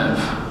incentive,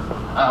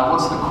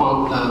 what's the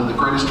quote? The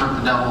greatest trick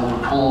the devil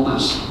ever pulled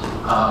is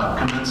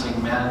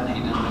convincing men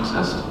he didn't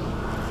exist,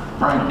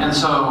 right? And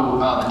so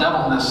the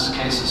devil in this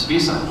case is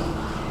Visa,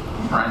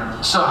 right?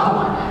 So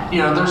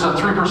there's a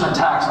 3%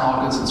 tax on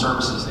all goods and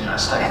services in the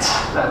United States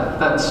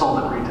that's sold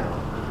at retail.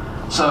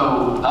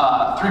 So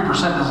 3%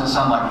 doesn't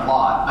sound like a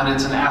lot, but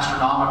it's an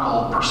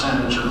astronomical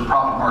percentage of the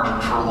profit margin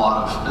for a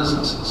lot of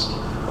businesses,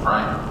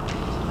 right?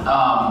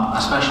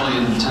 Especially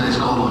in today's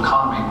global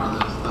economy where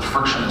the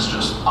friction is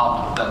just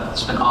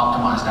that's been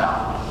optimized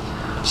out.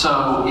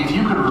 So if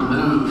you could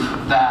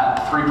remove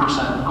that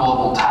 3%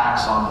 global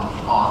tax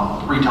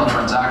on retail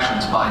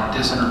transactions by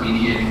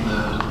disintermediating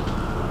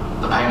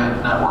the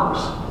payment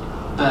networks,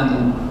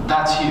 then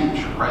that's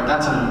huge, right?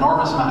 That's an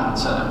enormous amount of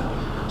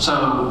incentive.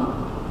 So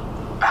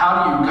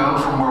how do you go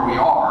from where we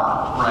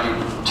are, right,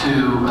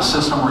 to a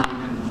system where you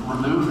can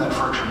remove that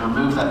friction,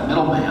 remove that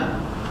middleman,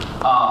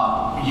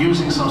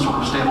 using some sort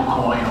of stable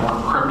coin or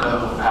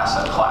crypto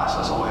asset class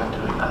as a way of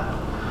doing that?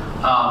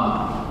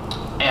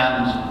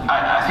 And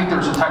I think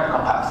there's a technical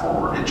path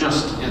forward. Yeah,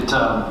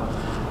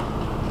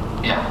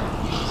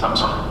 so I'm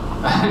sorry.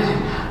 I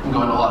can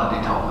go into a lot of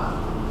detail on that.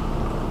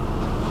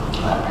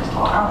 That makes a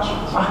lot of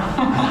questions.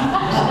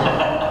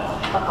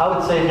 I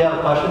would say if you have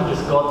a question,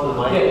 just go up to the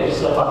mic. Yeah,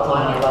 just go up to the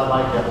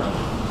mic.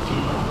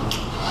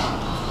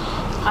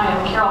 Hi,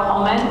 I'm Carol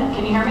Holman.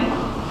 Can you hear me?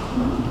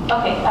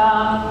 Okay.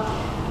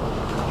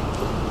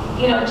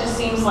 It just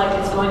seems like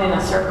it's going in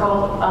a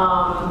circle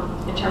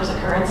in terms of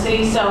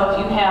currency. So if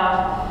you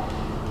have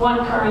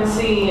one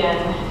currency in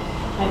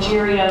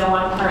Nigeria and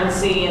one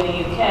currency in the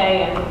UK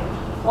and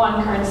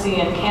one currency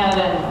in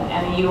Canada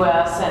and the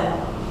US,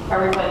 and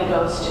everybody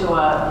goes to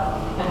a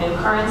new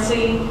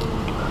currency,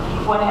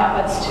 what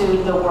happens to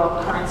the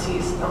world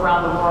currencies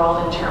around the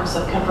world in terms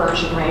of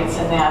conversion rates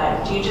and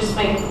that? Do you just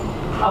make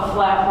a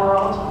flat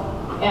world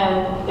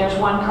and there's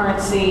one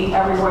currency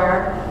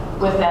everywhere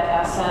with that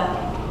asset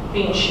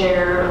being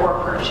shared or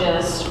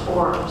purchased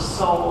or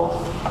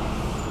sold?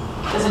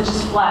 Does it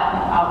just flatten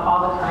out all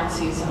the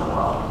currencies in the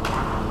world?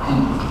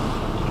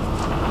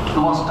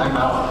 Who wants to take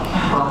that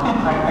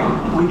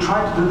one? We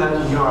tried to do that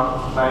in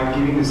Europe by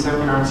giving the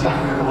same currency to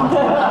everyone.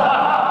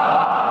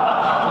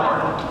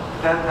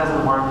 That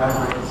doesn't work that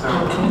way. So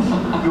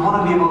you want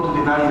to be able to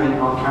devalue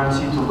your own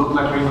currency to look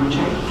like you're in good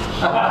shape.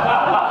 I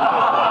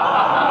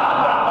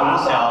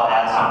will say I'll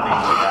add something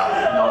to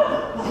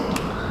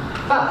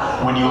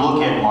that. When you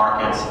look at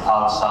markets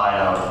outside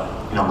of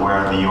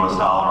where the US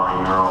dollar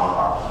or euro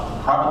are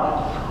prevalent,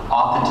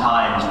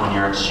 oftentimes when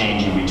you're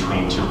exchanging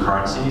between two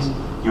currencies,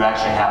 you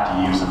actually have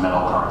to use a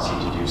middle currency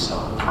to do so.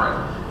 Right.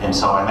 And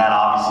that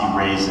obviously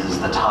raises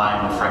the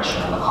time, the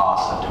friction, and the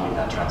cost of doing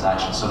that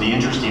transaction. So the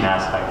interesting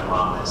aspect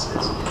around this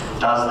is,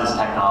 does this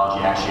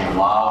technology actually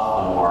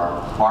allow for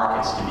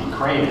markets to be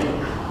created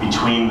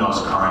between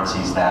those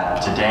currencies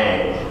that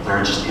today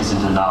there just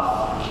isn't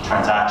enough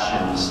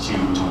transactions to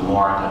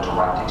warrant a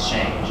direct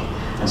exchange?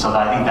 And so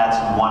I think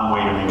that's one way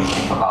to maybe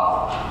think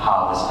about how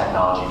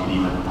technology could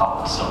even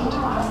help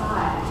facilitate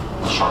that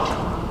in the short term.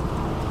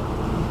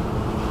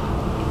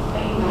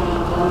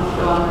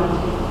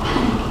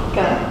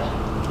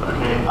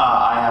 Okay,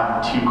 I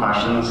have 2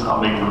 questions.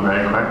 I'll make them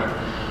very quick.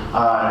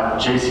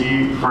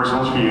 JC, first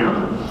one's for you.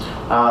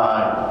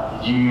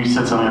 You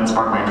said something that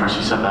sparked my interest.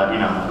 You said that,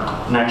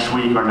 next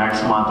week or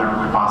next month there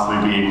could possibly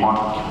be a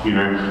quantum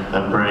computer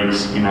that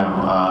breaks,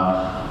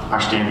 our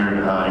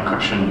standard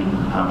encryption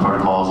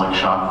protocols like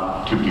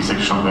SHA-256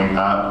 or something like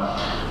that.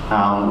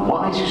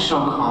 What makes you so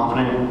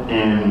confident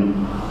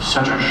in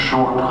such a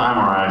short time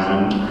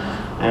horizon?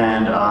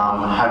 And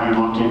have you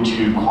looked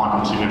into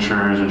quantum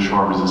signatures and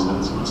short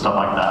resistance and stuff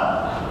like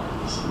that?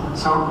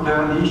 So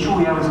the issue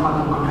we have with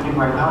quantum computing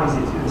right now is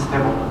it's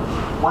unstable.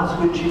 Once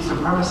we achieve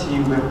supremacy,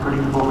 we have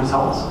predictable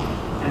results.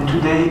 And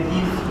today,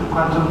 if the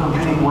quantum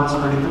computing was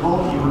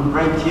predictable, you would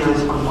break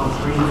TLS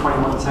 1.3 in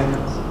 41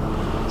 seconds.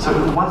 So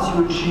once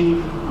you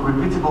achieve a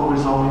repeatable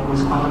result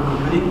with quantum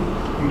computing,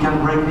 you can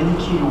break any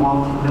key you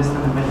want in less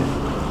than a minute.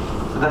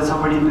 So that's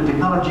already, the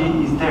technology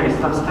is there. It's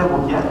not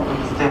stable yet, but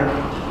it's there.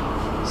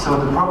 So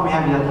the problem we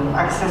have is that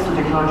access to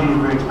technology is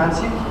very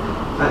expensive.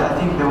 But I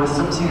think there was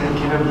something that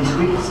came up this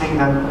week saying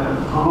that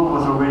Google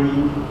was already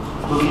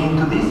looking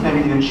into this.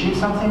 Maybe they achieved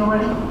something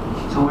already.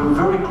 So we're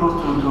very close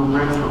to a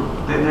breakthrough.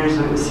 There is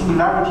a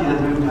similarity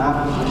that's going to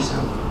happen very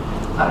soon.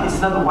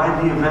 It's not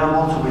widely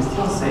available, so we're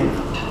still safe.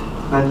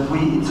 But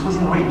it's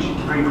within reach.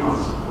 It's very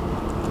close.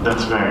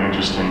 That's very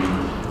interesting.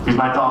 Because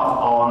my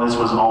thought on this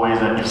was always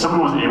that if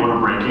someone was able to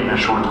break it in a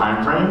short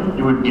time frame,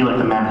 it would be like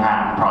the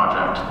Manhattan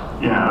Project.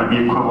 It would be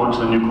equivalent to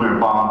the nuclear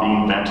bomb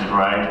being invented,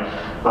 right?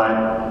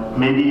 But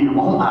maybe it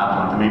won't happen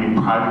like that. Maybe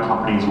private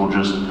companies will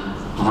just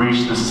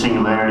reach the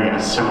singularity at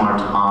a similar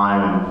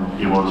time and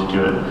be able to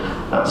do it.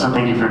 So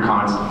thank you for your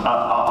comments.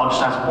 I'll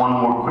just ask one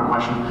more quick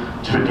question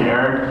to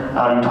Eric.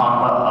 You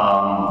talked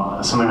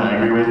about something that I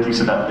agree with. You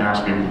said that there has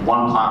to be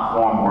one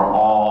platform where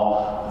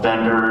all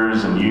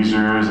vendors and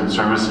users and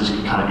services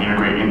can kind of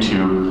integrate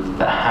into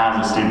that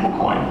has a stable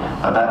coin.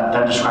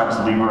 That describes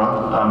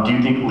Libra. Do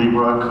you think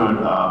Libra could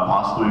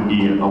possibly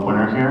be a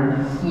winner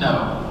here?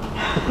 No.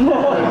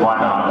 And why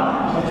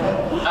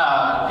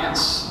not?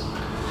 It's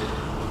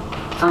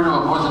fruit of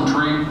a poison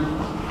tree,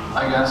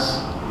 I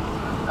guess.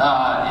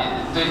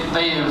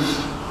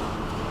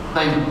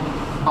 They've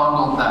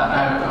bungled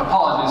that.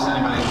 Apologies to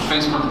anybody,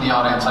 Facebook in the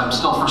audience, I'm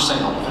still for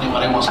sale if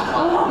anybody wants to know.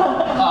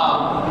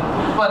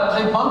 But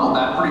they bungled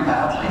that pretty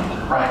badly,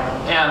 right?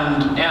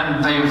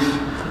 And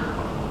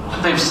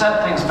they've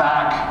set things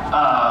back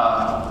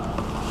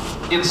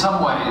in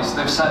some ways.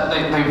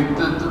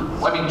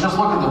 I mean, just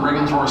look at the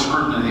regulatory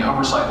scrutiny and the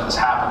oversight that has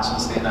happened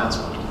since the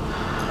announcement.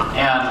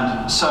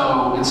 And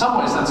so, in some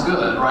ways, that's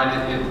good,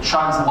 right? It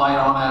shines the light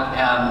on it,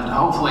 and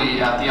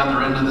hopefully, at the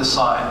other end of this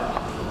side,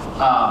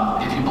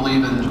 if you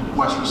believe in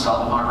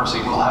Western-style democracy,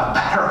 we'll have a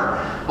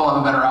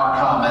better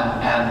outcome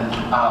and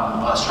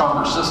a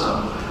stronger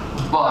system.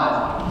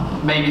 But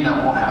maybe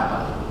that won't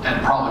happen,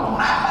 and probably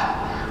won't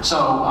happen.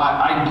 So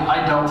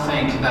I don't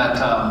think that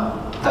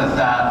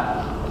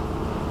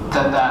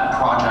that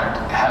project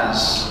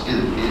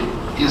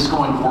is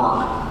going to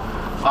work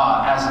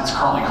as it's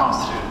currently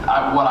constituted.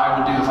 What I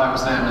would do if I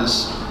was them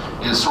is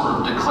sort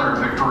of declare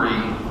victory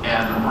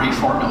and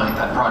reformulate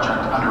that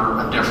project under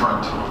a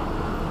different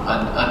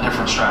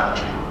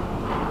strategy.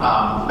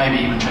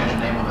 Maybe even change the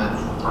name of it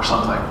or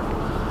something.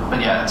 But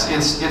yeah,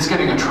 it's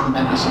getting a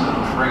tremendous amount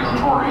of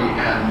regulatory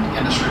and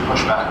industry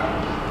pushback.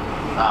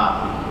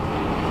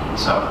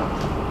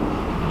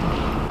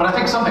 But I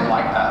think something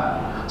like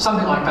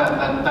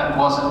that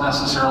wasn't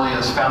necessarily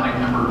as founding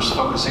members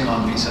focusing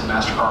on Visa and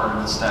MasterCard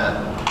and instead,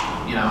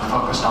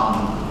 focused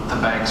on the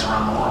banks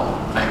around the world,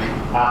 maybe.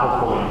 Apple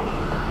Coin.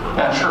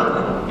 Yeah,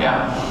 sure,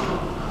 yeah.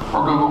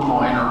 Or Google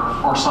Coin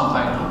or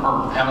something,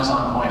 or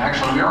Amazon Coin.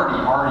 Actually, we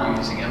already are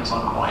using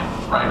Amazon Coin,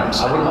 right?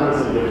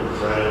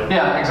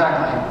 Yeah,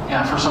 exactly.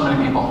 Yeah, for so many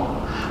people.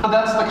 But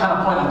that's the kind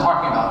of point I'm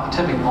talking about, the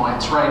tipping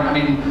points, right? I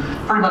mean,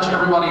 pretty much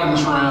everybody in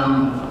this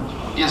room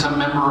is a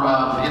member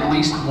of at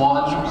least one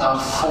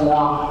of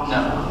 4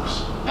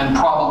 networks, and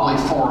probably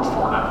 4 of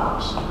 4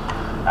 networks.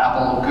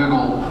 Apple,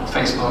 Google,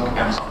 Facebook,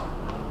 Amazon.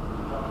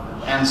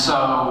 And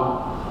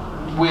so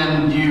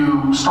when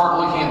you start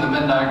looking at the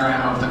Venn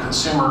diagram of the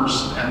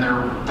consumers, and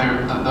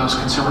those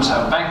consumers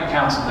have bank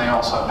accounts, and they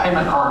also have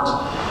payment cards,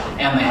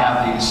 and they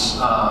have these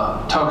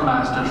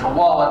tokenized digital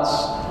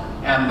wallets,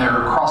 and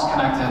they're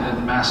cross-connected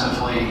and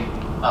massively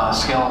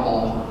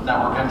scalable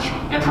network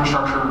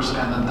infrastructures,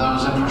 and then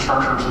those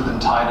infrastructures are then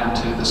tied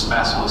into this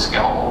massively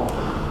scalable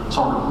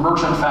sort of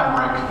merchant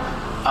fabric.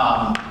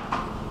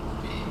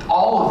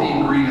 All of the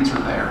ingredients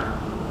are there.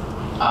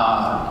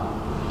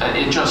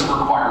 It just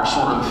requires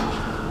sort of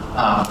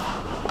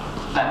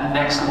that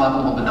next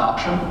level of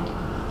adoption.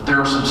 There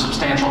are some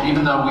substantial,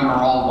 even though we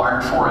are all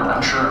wired for it,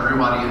 I'm sure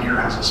everybody in here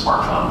has a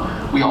smartphone.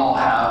 We all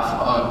have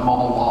a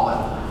mobile wallet,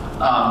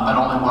 but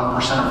only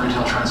 1% of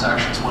retail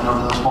transactions went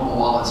over those mobile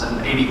wallets, and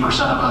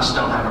 80% of us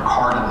don't have a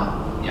card in them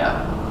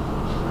yet.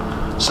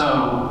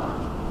 So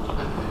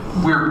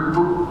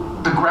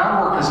the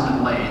groundwork has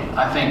been laid.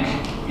 I think,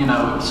 you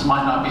know, it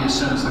might not be as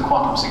soon as the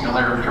quantum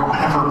singularity or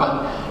whatever,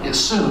 but it's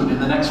soon. In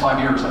the next 5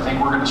 years, I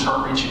think we're going to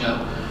start reaching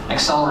an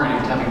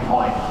accelerating tipping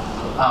point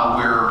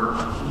where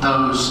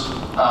those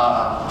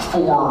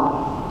 4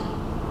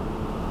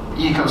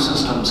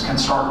 ecosystems can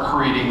start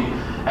creating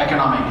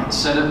economic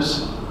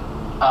incentives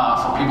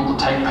for people to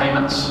take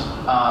payments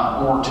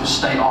or to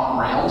stay on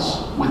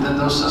rails within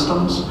those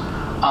systems.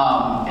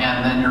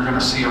 And then you're going to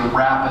see a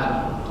rapid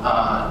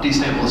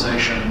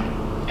destabilization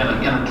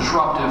in a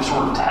disruptive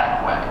sort of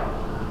tech way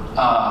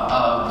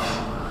of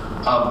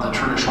the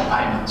traditional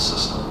payment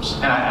systems.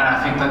 And I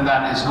think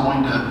that is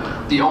going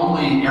to, the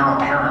only heir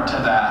apparent to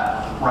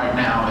that right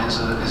now is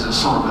a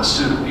sort of a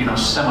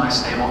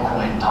semi-stable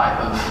coin type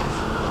of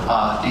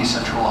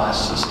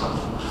decentralized system.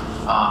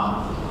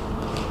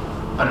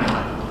 But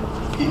anyway.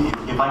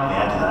 If I can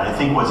add to that, I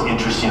think what's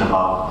interesting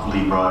about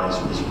Libra is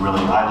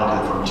really, I look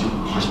at it from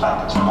 2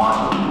 perspectives.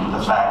 One,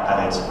 the fact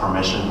that it's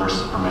permission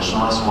versus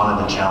permissionless. One of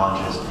the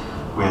challenges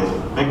with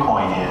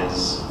Bitcoin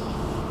is,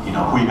 who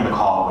are you going to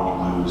call when you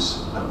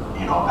lose, a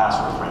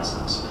password, for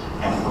instance?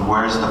 And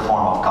where's the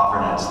form of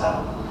governance that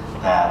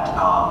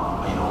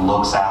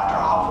looks after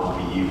how it will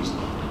be used?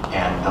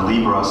 And the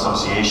Libra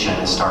Association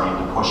is starting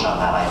to push on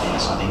that idea.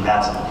 So I think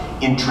that's an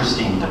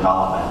interesting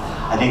development.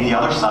 I think the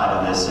other side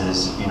of this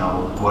is,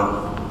 what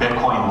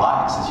Bitcoin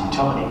lacks is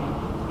utility.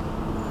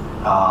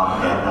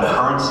 And a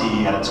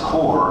currency at its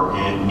core,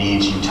 it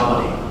needs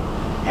utility.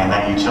 And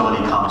that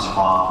utility comes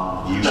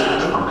from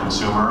usage, from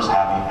consumers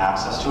having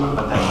access to it,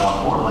 but then more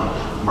importantly,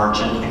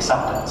 merchant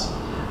acceptance.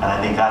 And I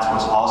think that's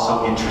what's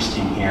also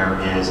interesting here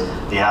is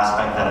the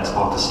aspect that it's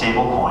both a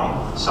stable coin,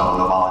 so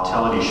the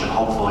volatility should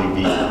hopefully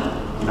be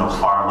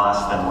far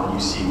less than what you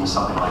see with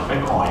something like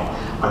Bitcoin,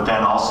 but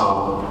then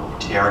also,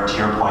 Eric, to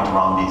your point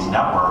around these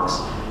networks,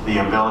 the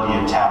ability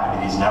to tap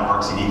into these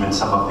networks, and even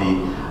some of the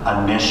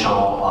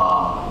initial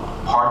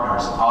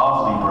partners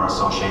of Libra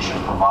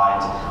Association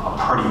provides a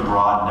pretty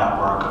broad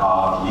network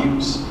of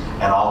use,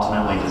 and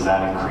ultimately does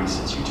that increase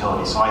its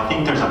utility. So I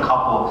think there's a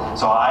couple,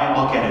 so I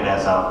look at it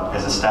as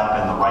a step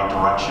in the right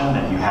direction,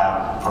 that you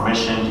have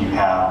permission, you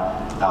have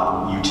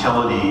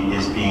utility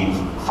is being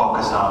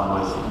focused on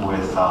with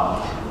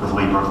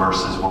Libra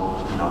versus what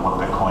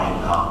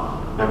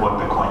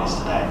Bitcoin is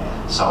today.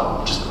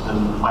 So just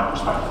my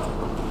perspective.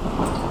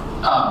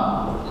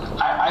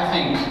 I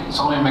think,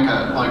 so let me make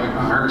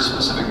a very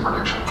specific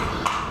prediction.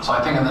 So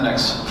I think in the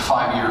next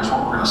 5 years,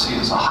 what we're going to see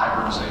is a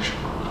hybridization.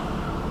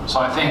 So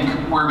I think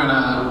we're going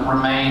to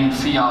remain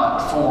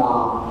fiat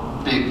for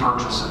big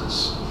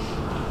purchases.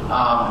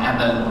 And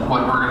then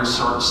what we're going to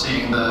start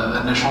seeing the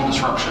initial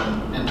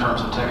disruption in terms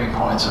of tipping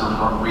points are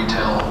from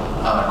retail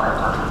credit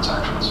card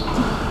transactions.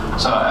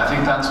 So I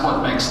think that's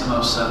what makes the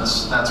most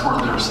sense. That's where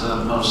there's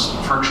the most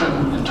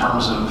friction in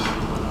terms of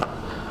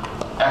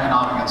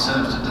economic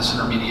incentives to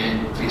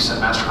disintermediate Visa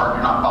and MasterCard.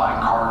 You're not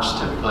buying cars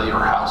typically, or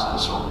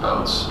houses or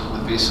boats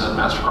with Visa and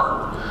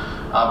MasterCard,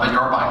 but you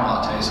are buying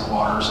lattes and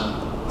waters and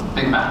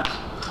Big Macs.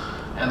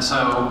 And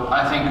so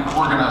I think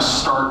we're going to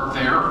start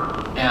there,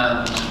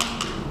 and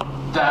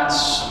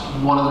that's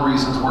one of the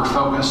reasons we're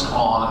focused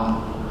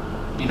on,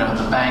 the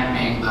bank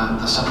being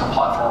the central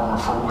platform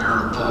for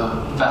where the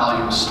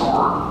value is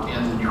stored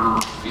in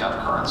your fiat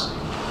currency,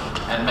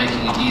 and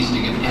making it easy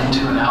to get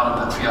into and out of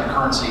that fiat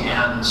currency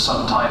and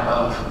some type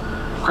of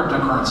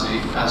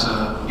cryptocurrency as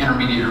an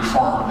intermediary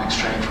form of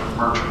exchange with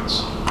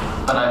merchants.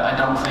 But I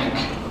don't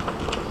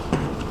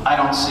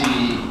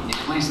see,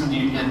 at least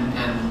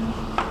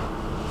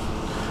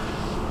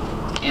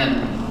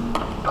in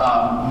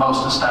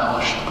most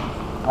established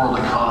world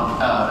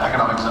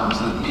economic zones,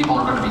 that people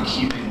are going to be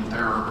keeping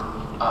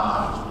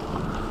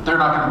they're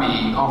not going to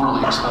be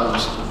overly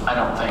exposed, I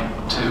don't think,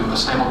 to a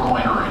stable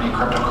coin or any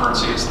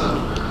cryptocurrency as the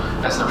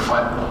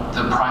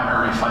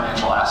primary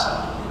financial asset.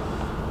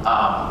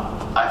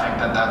 I think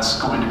that's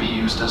going to be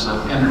used as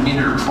an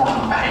intermediary form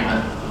of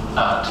payment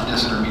to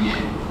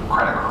disintermediate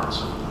credit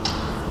cards.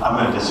 I'm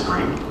going to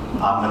disagree.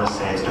 I'm going to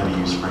say it's going to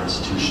be used for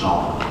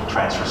institutional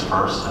transfers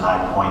first, and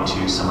I point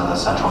to some of the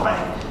central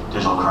bank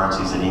digital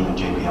currencies and even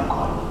JPM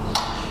coin.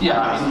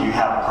 Yeah, you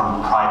have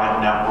private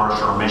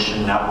networks or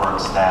mission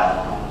networks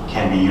that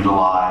can be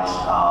utilized,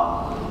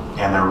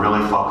 and they're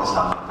really focused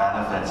on the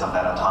benefits of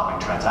that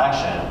atomic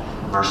transaction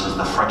versus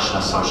the friction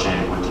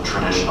associated with the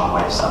traditional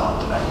way of settling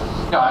today.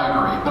 Yeah, I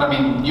agree. But I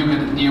mean, you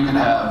could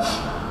have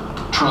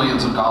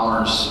trillions of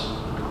dollars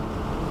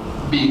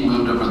being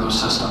moved over those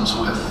systems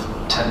with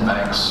 10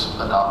 banks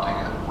adopting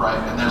it, right?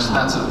 And there's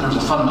a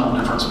fundamental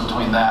difference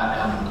between that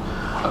and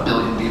a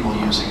billion people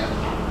using it.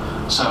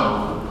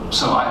 So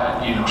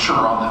I,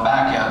 sure, on the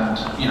back end,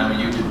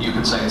 you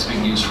could say it's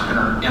being used for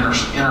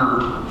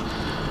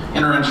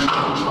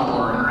interinstitutional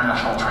or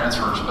international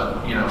transfers,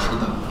 but for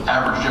the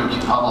average Joe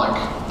public,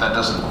 that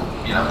doesn't,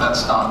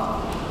 that's not.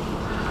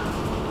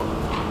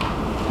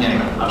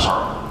 Anyway, I'm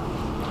sorry.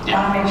 Yeah. I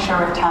want to make sure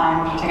we have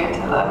time to get to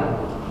the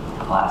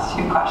last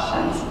 2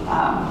 questions.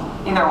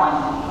 Either one.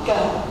 Go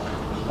ahead.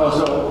 Oh,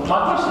 so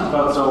my question is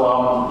about,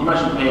 you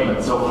mentioned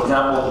payments. So for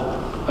example,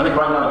 I think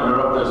right now in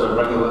Europe there's a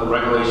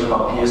regulation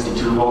about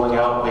PSD2 rolling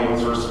out,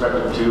 payments first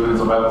perspective 2, and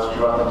it's about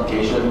secure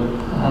authentication.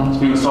 It's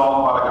being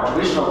solved by like a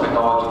traditional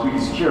technology to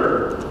be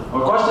secure.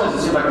 My question is,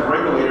 it seems like the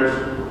regulators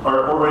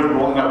are already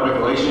rolling out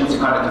regulations to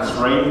kind of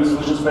constrain the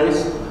solution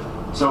space.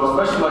 So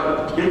especially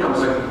like big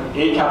companies like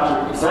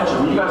Accenture,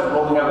 when you guys are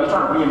rolling out, you're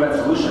trying to reinvent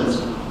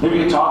solutions. Maybe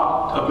you can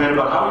talk a bit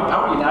about how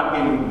are you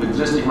navigating the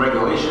existing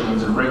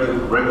regulations and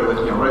regulators, right?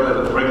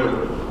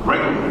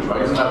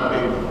 Isn't that a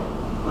big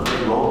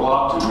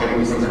roadblock to getting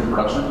these things into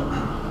production?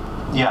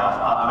 Yeah,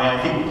 I mean, I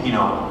think, you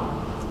know,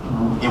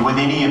 with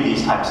any of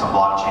these types of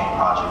blockchain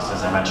projects,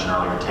 as I mentioned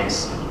earlier,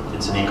 it's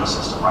an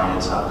ecosystem, right?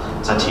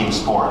 It's a team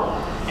sport.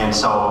 And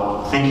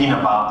so thinking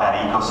about that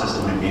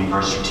ecosystem and being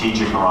very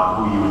strategic around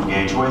who you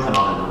engage with in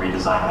order to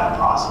redesign that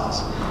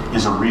process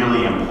is a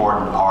really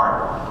important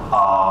part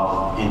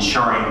of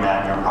ensuring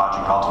that your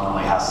project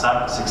ultimately has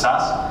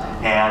success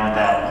and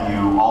that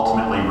you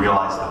ultimately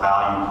realize the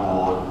value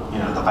pool, you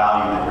know, the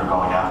value that you're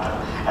going after.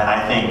 And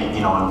I think,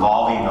 you know,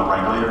 involving the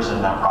regulators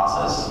in that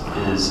process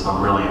is a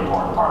really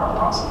important part of the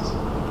process.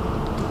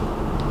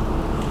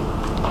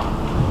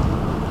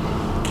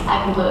 I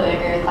completely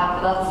agree with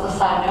that, but that's the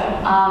side note.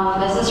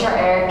 This is for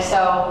Eric. So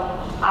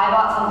I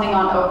bought something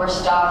on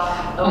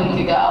Overstock a week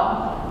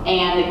ago,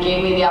 and it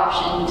gave me the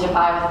option to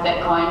buy with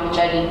Bitcoin, which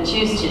I didn't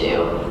choose to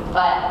do.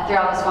 But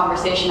throughout this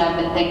conversation, I've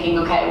been thinking,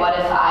 okay, what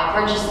if I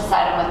purchase this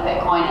item with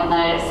Bitcoin and then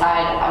I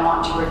decide I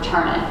want to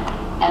return it?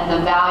 And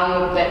the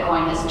value of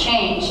Bitcoin has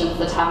changed since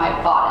the time I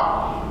bought it.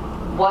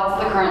 What's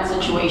the current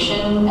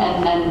situation,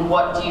 and then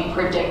what do you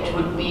predict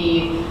would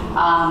be,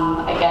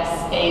 I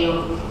guess, a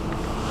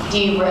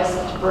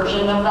de-risked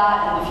version of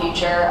that in the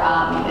future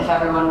if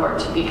everyone were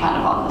to be kind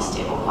of on the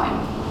stable coin?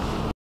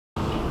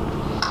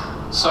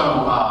 So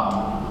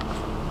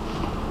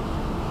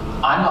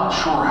I'm not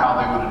sure how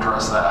they would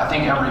address that. I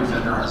think every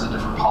vendor has a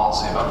different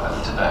policy about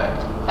that today.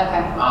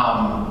 Okay.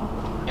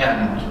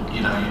 And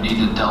you know, you need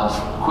to delve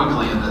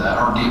quickly into that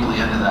or deeply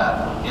into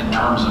that in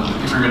terms of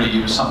if you're going to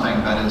use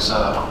something that is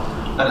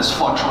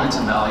fluctuates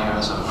in value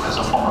as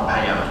a form of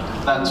payment.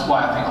 That's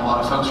why I think a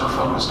lot of folks are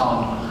focused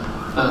on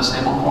the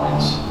stable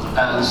coins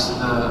as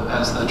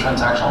the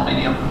transactional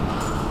medium.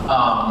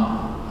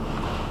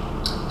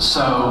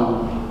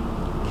 So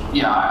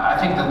yeah, I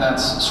think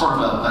that's sort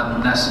of a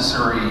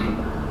necessary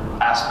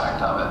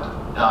aspect of it.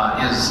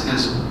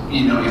 Is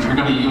you know, if you're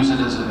going to use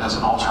it as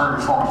an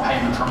alternative form of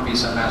payment from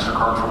Visa and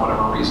MasterCard for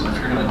whatever reason, if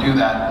you're going to do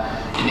that,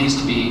 it needs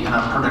to be in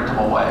a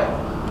predictable way,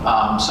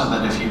 so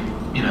that if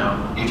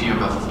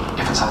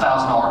it's a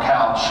 $1,000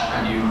 couch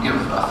and you give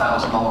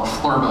 $1,000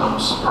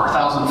 flurbos or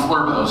 1,000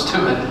 flurbos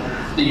to it,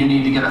 that you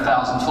need to get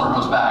 1,000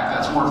 flurbos back,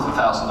 that's worth $1,000,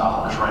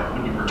 right,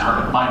 when you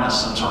return it, minus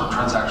some sort of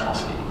transactional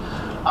fee.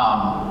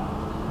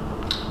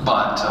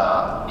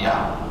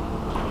 Yeah.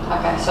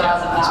 Okay, so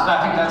as of now,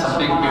 I think that's a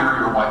big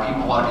barrier why a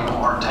lot of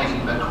people aren't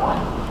taking Bitcoin.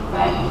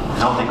 Right. I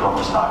don't think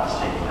Overstock is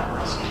taking that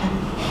risk.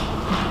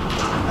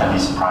 I'd be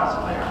surprised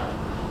if they are.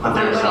 But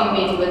there's what do you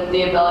mean with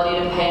the ability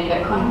to pay in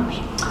Bitcoin?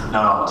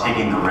 No,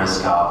 taking the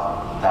risk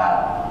of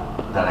that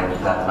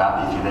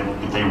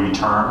if they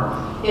return,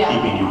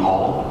 keeping you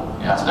whole.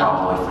 Yeah, that's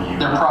probably for you.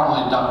 They're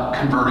probably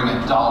converting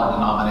it dollar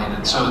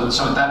denominated. So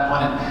at that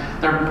point,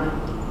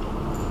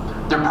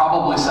 they're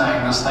probably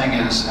saying this thing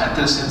is at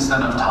this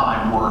instant of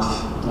time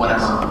worth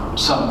whatever,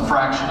 some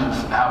fraction of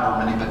however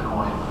many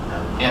Bitcoin.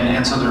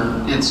 And so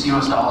it's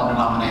US dollar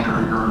denominated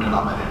or euro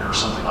denominated or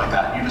something like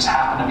that. You just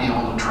happen to be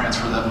able to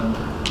transfer them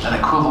an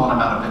equivalent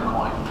amount of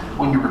Bitcoin.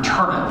 When you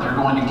return it, they're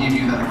going to give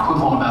you that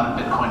equivalent amount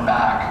of Bitcoin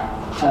back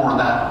for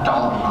that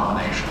dollar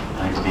denomination.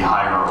 And it could be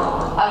higher or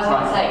lower. I was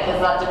going to say,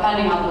 because that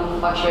depending on the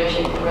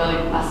fluctuation could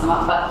really mess them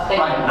up. But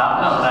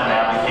Not that I'm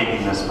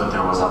advocating this, but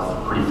there was a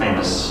pretty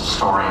famous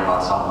story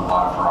about someone who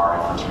bought a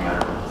Ferrari for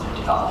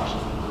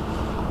 $350.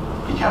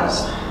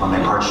 Because when they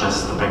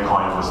purchased the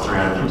Bitcoin, it was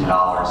 $350, and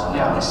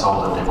then when they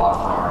sold it, they bought a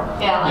Ferrari.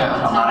 Yeah, like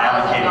I'm not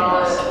advocating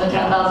this. the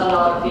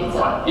 $10,000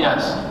 pizza.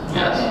 Yes.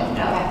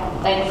 Okay,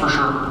 thanks. For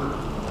sure.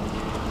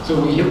 So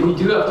we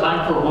do have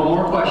time for one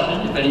more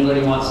question, if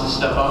anybody wants to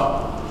step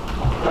up.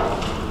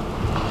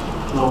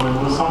 Hello,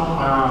 Wilson.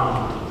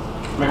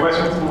 My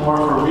question is more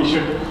for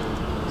Richard.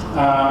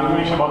 You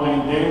mentioned about the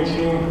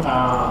indemnity,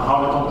 how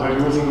the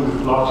companies are using the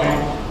blockchain.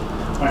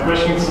 My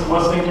question is,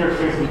 what's the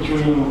interface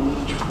between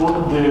to put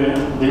the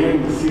data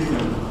in the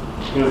system?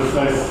 Because I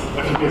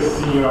think I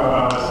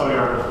saw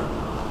your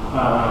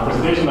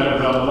presentation that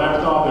you have a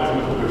laptop, that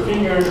you can put your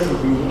fingers,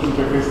 something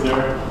interface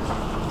there.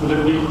 But the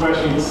big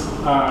question is,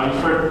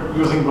 if you're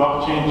using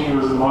blockchain to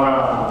use more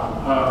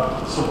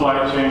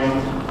supply chain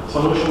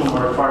solution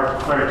or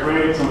fair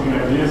trade, something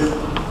like this,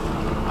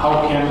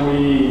 how can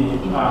we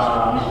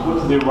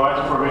put the right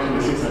information in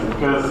the system?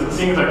 Because it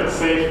seems like it's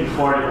safe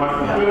before the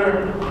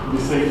computer, be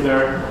safe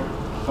there.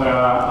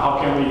 How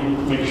can we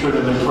make sure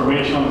that the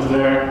information is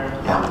there?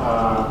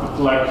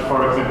 Like,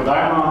 for example,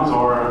 diamonds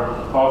or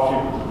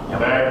coffee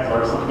bags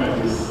or something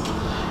like this.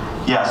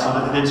 Yeah, so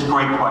it's a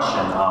great question,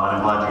 and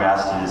I'm glad you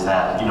asked it. Is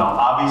that,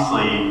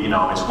 obviously,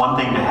 it's one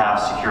thing to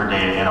have secure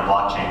data in a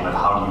blockchain, but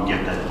how do you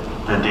get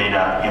the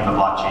data in the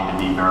blockchain to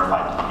be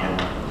verified to begin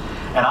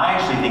with. And I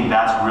actually think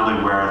that's really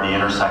where the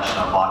intersection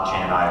of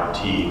blockchain and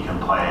IoT can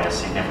play a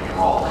significant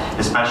role,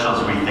 especially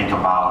as we think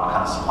about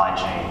kind of supply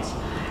chains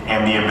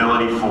and the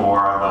ability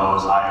for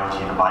those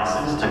IoT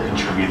devices to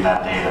contribute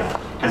that data.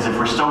 Because if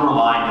we're still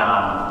relying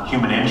on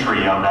human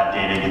entry of that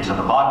data into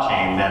the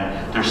blockchain,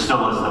 then there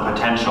still is the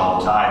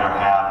potential to either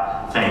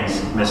have things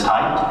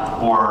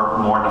mistyped or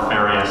more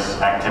nefarious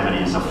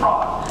activities of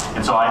fraud.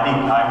 And so I think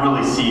I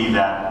really see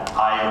that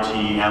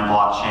IoT and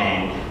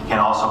blockchain can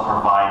also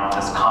provide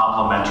this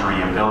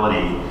complementary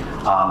ability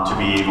to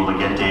be able to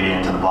get data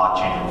into the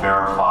blockchain and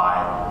verify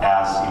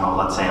as,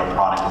 let's say a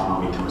product is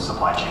moving through a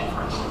supply chain,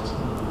 for instance.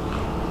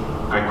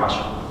 Great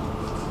question.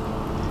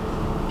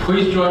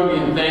 Please join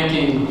me in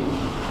thanking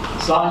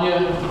Sonia,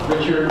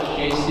 Richard,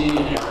 Casey, and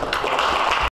Eric.